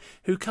Rowan,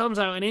 who comes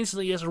out and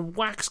instantly just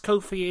whacks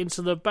Kofi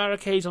into the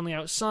barricades on the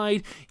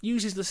outside,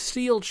 uses the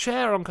steel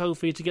chair on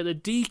Kofi to get the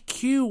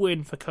DQ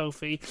win for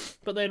Kofi,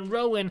 but then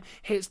Rowan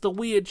hits the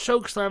weird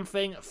chokeslam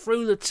thing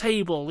through the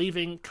table,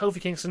 leaving Kofi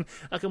Kingston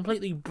a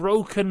completely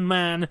broken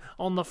man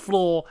on the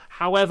floor.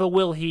 However,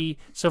 will he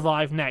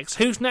survive next?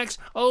 Who's next?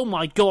 Oh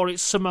my god,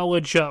 it's Samoa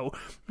Joe,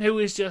 who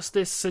is just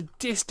this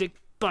sadistic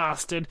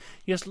bastard,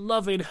 just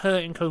loving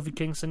hurting Kofi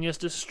Kingston,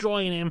 just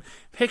destroying him,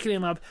 picking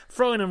him up,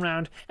 throwing him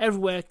around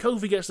everywhere.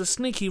 Kofi gets the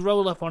sneaky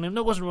roll up on him.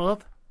 No, it wasn't roll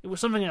up. It was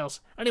something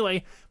else.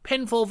 Anyway,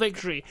 pinfall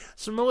victory.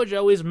 Samoa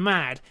Joe is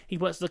mad. He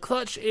puts the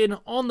clutch in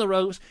on the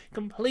ropes,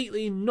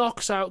 completely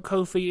knocks out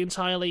Kofi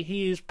entirely.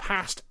 He is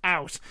passed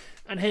out.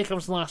 And here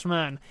comes the last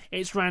man.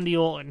 It's Randy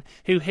Orton,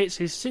 who hits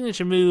his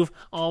signature move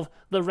of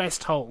the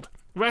rest hold.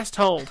 Rest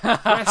hold,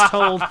 rest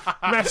hold,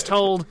 rest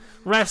hold,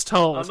 rest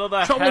hold.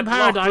 Another Trouble in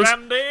headlock, Paradise.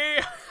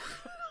 Randy!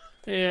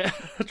 Yeah,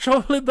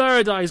 Trouble in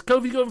Paradise.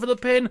 Kofi going for the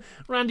pin.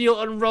 Randy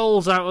Orton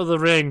rolls out of the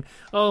ring.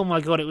 Oh my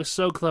god, it was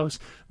so close.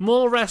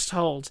 More rest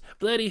holds.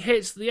 But then he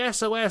hits the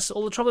SOS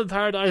or the Trouble in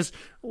Paradise,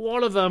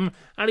 one of them,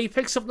 and he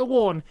picks up the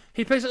 1.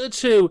 He picks up the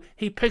 2.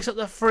 He picks up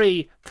the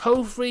 3.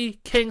 Kofi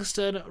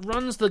Kingston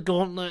runs the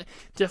gauntlet,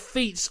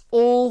 defeats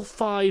all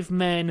 5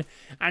 men,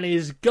 and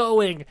is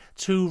going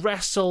to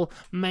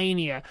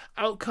WrestleMania.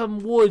 Out come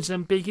Woods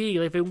and Big E.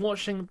 They've been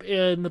watching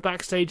in the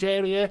backstage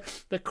area.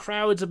 The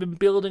crowds have been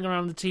building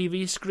around the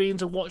TV screen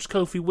to watch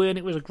Kofi win.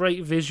 It was a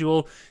great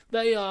visual.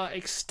 They are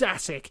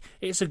ecstatic.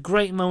 It's a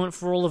great moment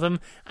for all of them,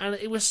 and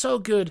it was so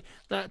good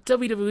that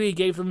WWE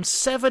gave them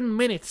 7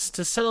 minutes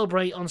to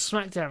celebrate on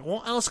SmackDown.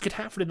 What else could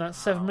happen in that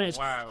 7 minutes?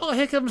 Wow. Oh,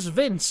 here comes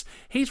Vince.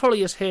 He's probably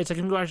just here to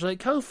congratulate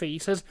Kofi. He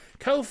says,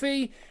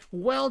 Kofi,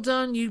 well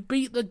done, you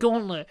beat the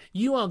gauntlet.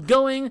 You are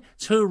going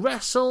to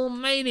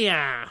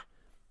WrestleMania.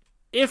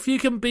 If you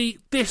can beat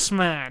this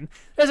man.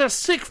 There's a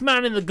 6th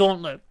man in the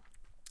gauntlet.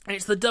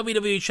 It's the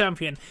WWE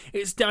Champion.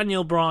 It's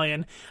Daniel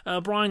Bryan.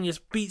 Bryan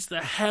just beats the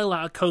hell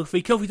out of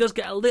Kofi. Kofi does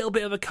get a little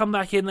bit of a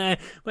comeback in there,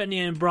 but in the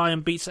end,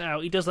 Bryan beats it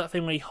out. He does that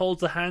thing where he holds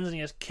the hands and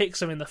he just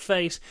kicks him in the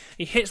face.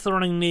 He hits the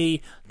running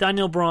knee.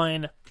 Daniel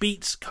Bryan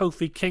beats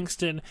Kofi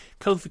Kingston.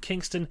 Kofi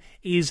Kingston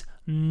is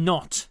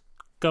not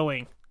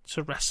going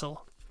to WrestleMania.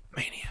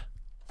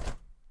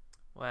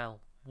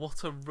 Well,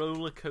 what a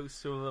roller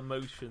coaster of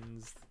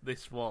emotions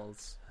this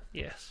was.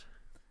 Yes.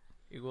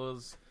 It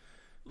was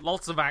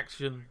lots of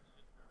action,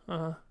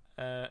 Uh-huh.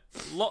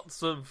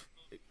 lots of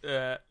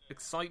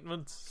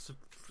excitement,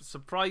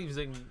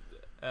 surprising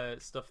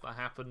stuff that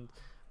happened,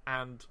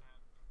 and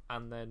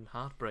then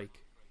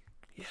heartbreak.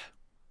 Yeah.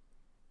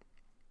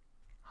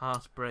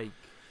 Heartbreak.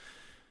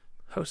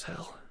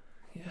 Hotel.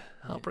 Yeah.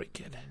 Heartbreak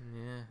Kid.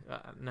 Yeah.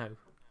 No.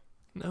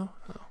 No?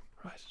 Oh,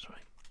 right, that's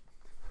right.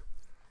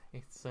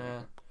 It's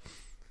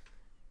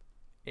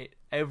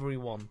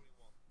everyone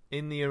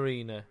in the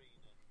arena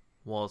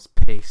was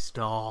pissed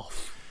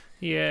off.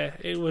 Yeah,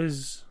 it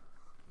was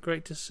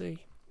great to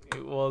see.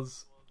 It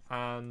was,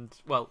 and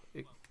well,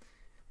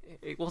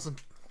 it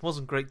wasn't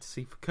great to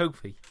see for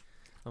Kofi,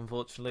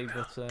 unfortunately.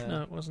 But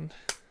No, it wasn't.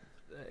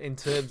 in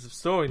terms of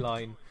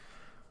storyline,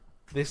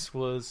 this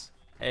was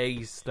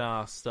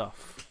A-star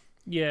stuff.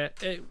 Yeah,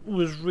 it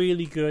was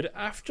really good.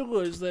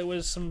 Afterwards, there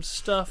was some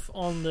stuff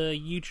on the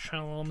YouTube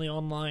channel, on the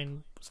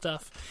online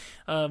stuff,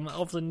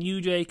 of the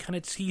New Day kind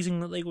of teasing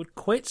that they would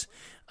quit.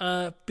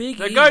 Big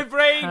They're E going for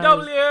has-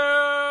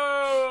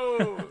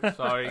 AEW!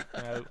 Sorry,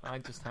 no, I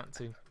just had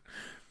to.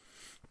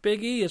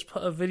 Big E has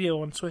put a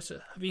video on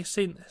Twitter. Have you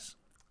seen this?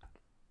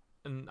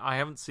 And I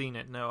haven't seen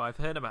it. No, I've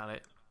heard about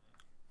it.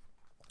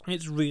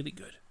 It's really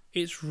good.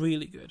 It's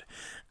really good.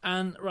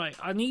 And right,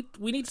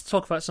 we need to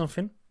talk about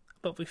something.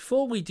 But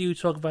before we do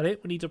talk about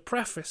it, we need to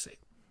preface it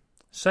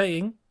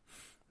saying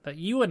that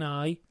you and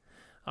I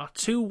are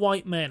two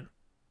white men.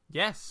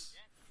 Yes.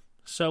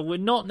 So we're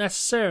not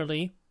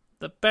necessarily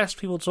the best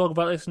people to talk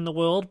about this in the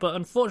world, but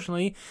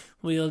unfortunately,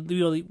 we're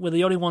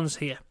the only ones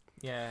here.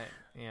 Yeah.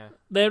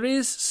 There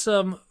is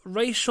some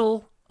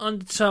racial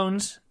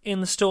undertones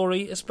in the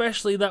story,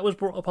 especially that was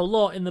brought up a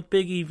lot in the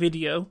Big E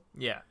video.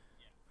 Yeah.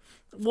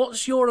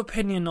 What's your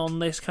opinion on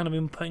this kind of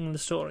input in the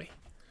story?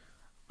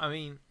 I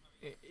mean,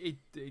 it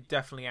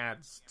definitely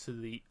adds to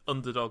the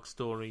underdog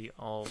story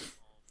of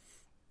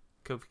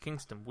Kofi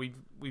Kingston. We've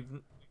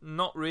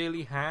not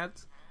really had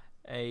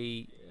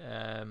a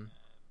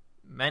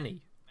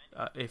many,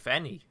 if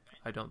any,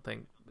 I don't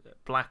think,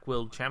 black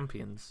world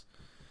champions.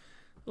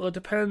 Well, it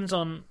depends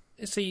on...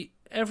 See,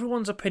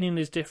 everyone's opinion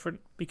is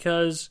different,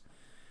 because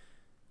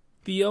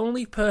the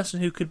only person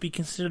who could be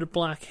considered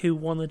black who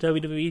won the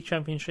WWE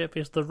Championship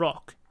is The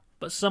Rock.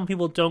 But some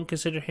people don't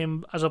consider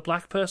him as a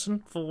black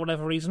person, for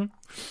whatever reason.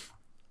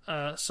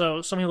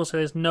 So some people say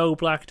there's no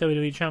black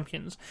WWE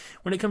champions.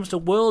 When it comes to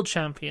world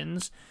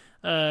champions,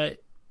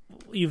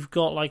 you've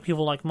got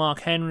people like Mark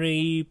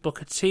Henry,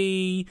 Booker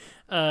T,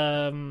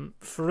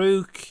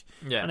 Farouk,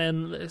 Yeah. and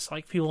then it's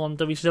people on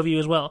WCW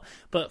as well.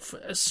 But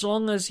as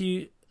long as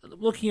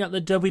looking at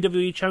the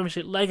WWE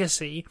Championship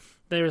legacy,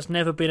 there has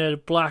never been a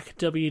black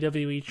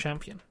WWE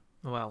champion.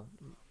 Well,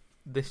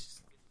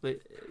 this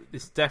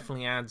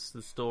definitely adds to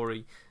the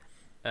story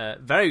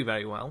very,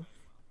 very well.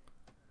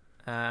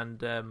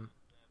 And I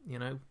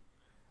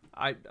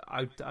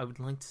would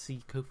like to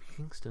see Kofi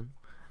Kingston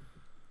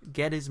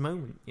get his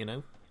moment,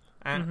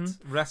 at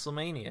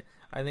WrestleMania.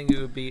 I think it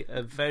would be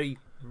a very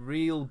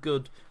real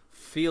good,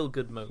 feel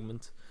good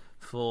moment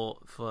for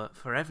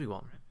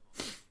everyone.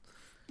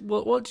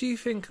 What do you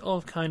think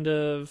of kind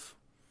of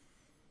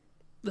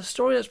the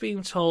story that's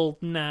being told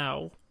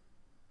now?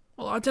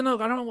 Well, I don't know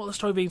what the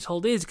story being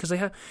told is, because they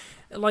have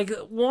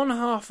one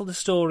half of the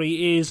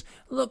story is,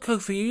 look,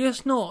 Kofi, you're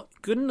just not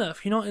good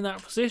enough. You're not in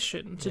that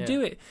position to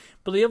do it.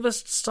 But the other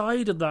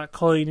side of that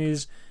coin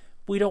is,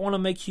 we don't want to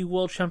make you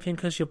world champion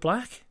because you're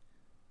black.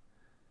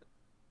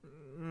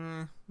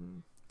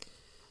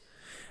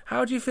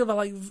 How do you feel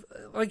about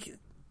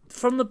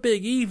from the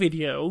Big E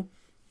video?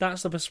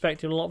 That's the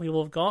perspective a lot of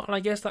people have got, and I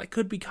guess that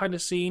could be kind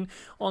of seen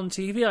on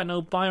TV. I know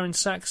Byron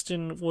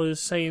Saxton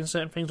was saying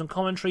certain things on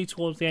commentary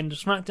towards the end of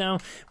SmackDown,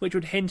 which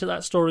would hint at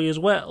that story as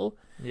well.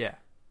 Yeah.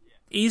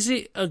 Is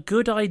it a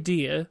good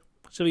idea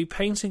to be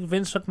painting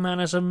Vince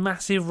McMahon as a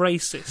massive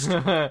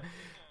racist?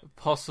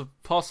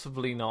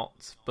 Possibly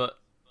not, but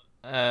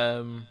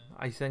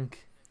I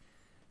think...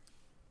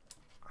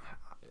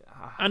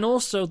 And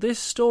also, this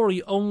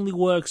story only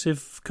works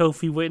if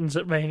Kofi wins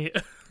at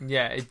Mania.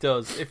 Yeah, it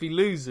does. If he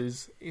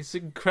loses, it's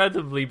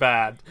incredibly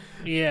bad.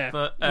 Yeah.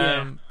 But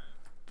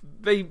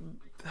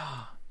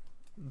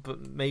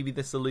but maybe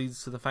this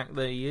alludes to the fact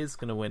that he is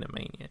going to win at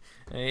Mania.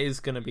 And it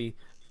is going to be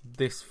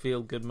this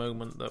feel-good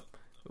moment that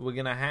we're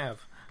going to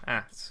have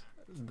at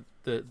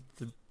the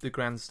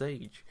grand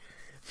stage.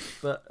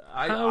 But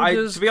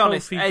to be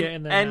honest,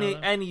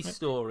 any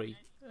story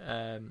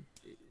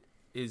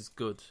is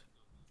good,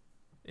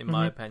 in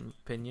my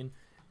opinion.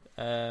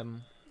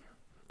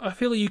 I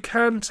feel you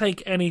can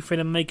take anything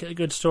and make it a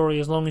good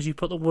story as long as you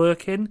put the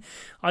work in.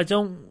 I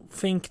don't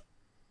think...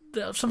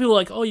 Some people are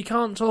like, oh, you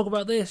can't talk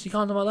about this, you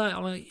can't talk about that.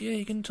 I'm like, yeah,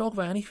 you can talk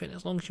about anything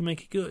as long as you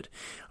make it good.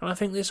 And I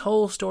think this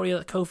whole story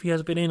that Kofi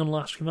has been in the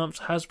last few months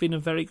has been a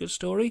very good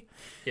story.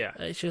 Yeah.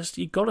 It's just,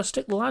 you've got to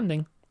stick the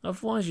landing.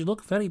 Otherwise, you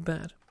look very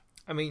bad.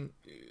 I mean,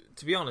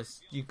 to be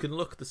honest, you can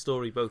look at the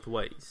story both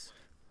ways.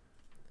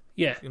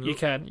 Yeah, you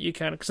can.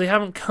 Because they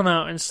haven't come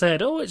out and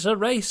said, oh, it's a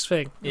race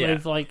thing. Yeah.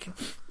 They've,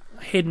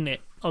 hidden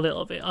it a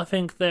little bit. I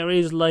think there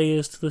is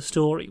layers to the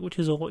story, which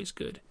is always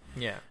good.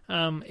 Yeah.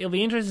 It'll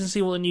be interesting to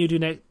see what the New Day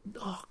next.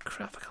 Oh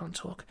crap! I can't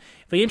talk.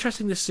 It'll be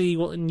interesting to see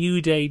what the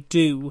New Day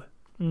do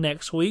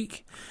next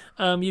week.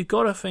 You've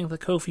got to think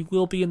that Kofi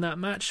will be in that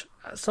match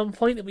at some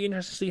point. It'll be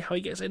interesting to see how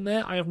he gets in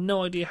there. I have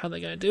no idea how they're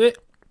going to do it,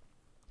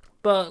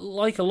 but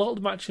like a lot of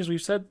the matches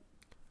we've said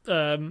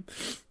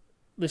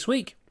this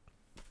week,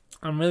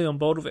 I'm really on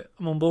board with it.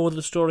 I'm on board with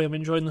the story. I'm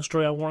enjoying the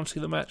story. I want to see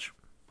the match.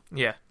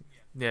 Yeah,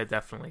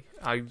 definitely.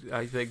 I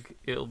think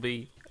it'll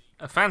be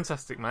a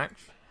fantastic match,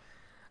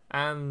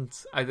 and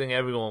I think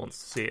everyone wants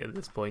to see it at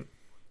this point.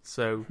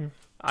 So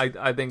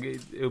I think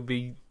it'll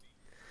be,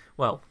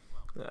 well,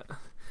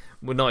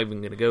 we're not even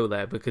going to go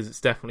there because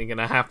it's definitely going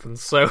to happen.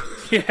 So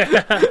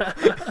yeah,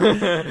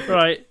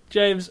 right,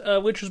 James.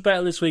 Which was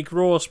better this week,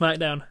 Raw or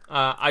SmackDown?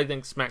 I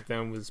think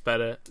SmackDown was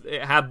better.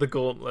 It had the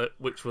Gauntlet,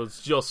 which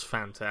was just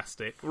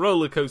fantastic.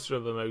 Roller coaster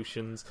of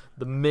emotions.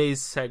 The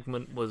Miz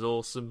segment was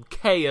awesome.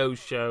 KO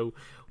show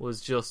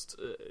was just.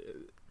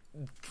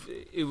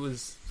 It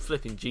was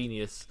flipping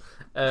genius.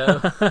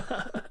 And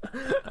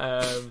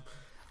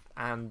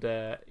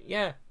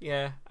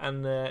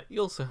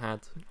you also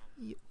had,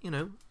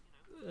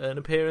 an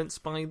appearance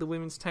by the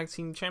women's tag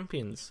team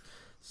champions.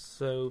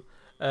 So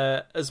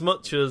as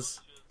much as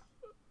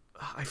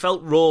I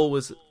felt Raw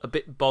was a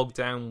bit bogged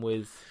down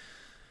with,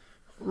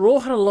 Raw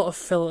had a lot of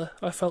filler,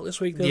 I felt, this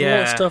week. There was a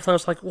lot of stuff I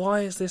was like, why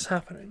is this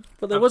happening?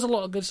 But there was a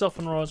lot of good stuff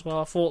on Raw as well.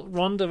 I thought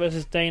Ronda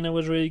versus Dana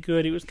was really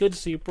good. It was good to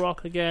see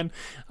Brock again.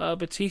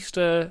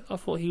 Batista, I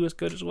thought he was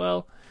good as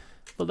well.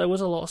 But there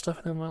was a lot of stuff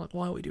in there. I'm like,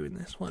 why are we doing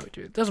this? Why are we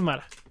doing it? Doesn't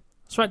matter.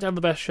 SmackDown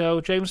the best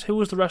show. James, who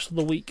was the rest of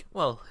the week?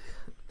 Well,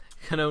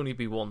 it can only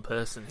be one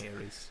person here.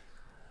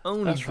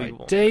 That's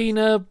right,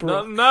 Dana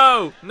Brooke.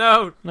 No.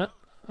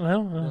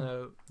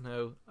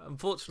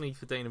 Unfortunately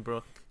for Dana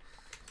Brooke,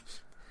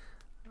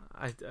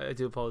 I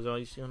do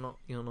apologise. You're not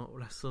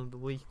wrestler of the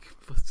week,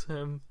 but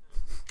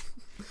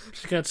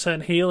she's going to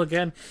turn heel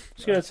again.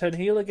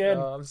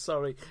 Oh, I'm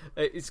sorry.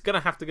 It's going to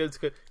have to go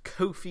to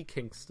Kofi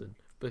Kingston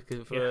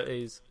because for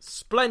his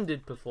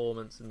splendid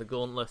performance in the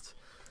Gauntlet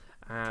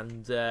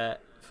and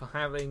for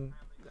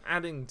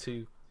adding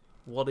to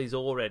what is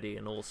already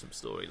an awesome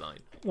storyline.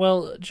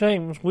 Well,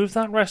 James, with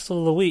that Wrestler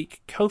of the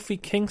Week, Kofi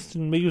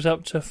Kingston moves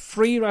up to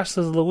 3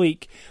 Wrestlers of the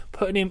Week,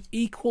 putting him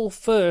equal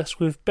first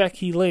with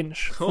Becky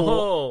Lynch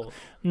for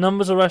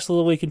numbers of Wrestler of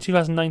the Week in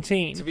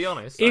 2019. To be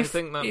honest, I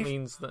think that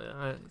means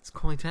that it's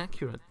quite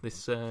accurate,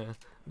 this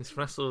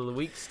Wrestler of the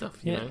Week stuff,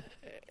 you know.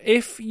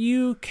 If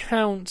you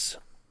count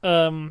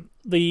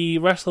the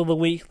Wrestler of the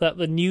Week that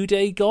the New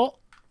Day got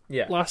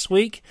last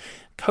week,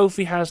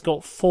 Kofi has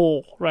got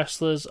 4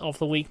 Wrestlers of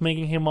the Week,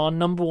 making him our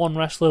number 1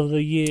 Wrestler of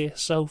the Year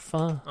so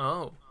far.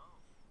 Oh,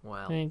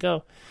 well. There you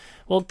go.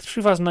 Well,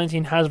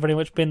 2019 has very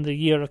much been the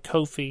year of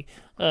Kofi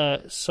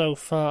so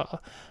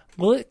far.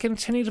 Will it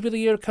continue to be the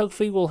year of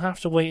Kofi? We'll have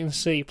to wait and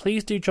see.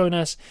 Please do join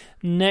us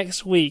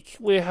next week.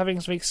 We're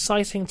having some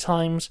exciting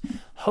times.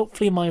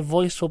 Hopefully my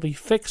voice will be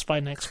fixed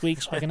by next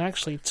week so I can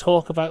actually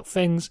talk about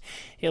things.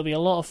 It'll be a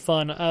lot of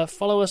fun.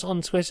 Follow us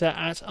on Twitter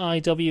at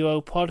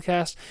IWO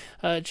Podcast.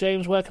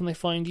 James, where can they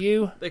find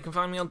you? They can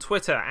find me on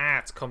Twitter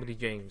at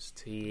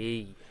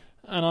ComedyJamesTE.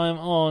 And I'm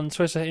on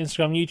Twitter,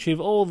 Instagram,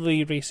 YouTube, all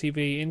the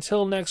VCB.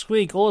 Until next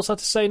week, all I have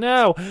to say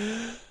now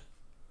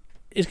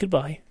is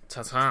goodbye.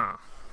 Ta-ta.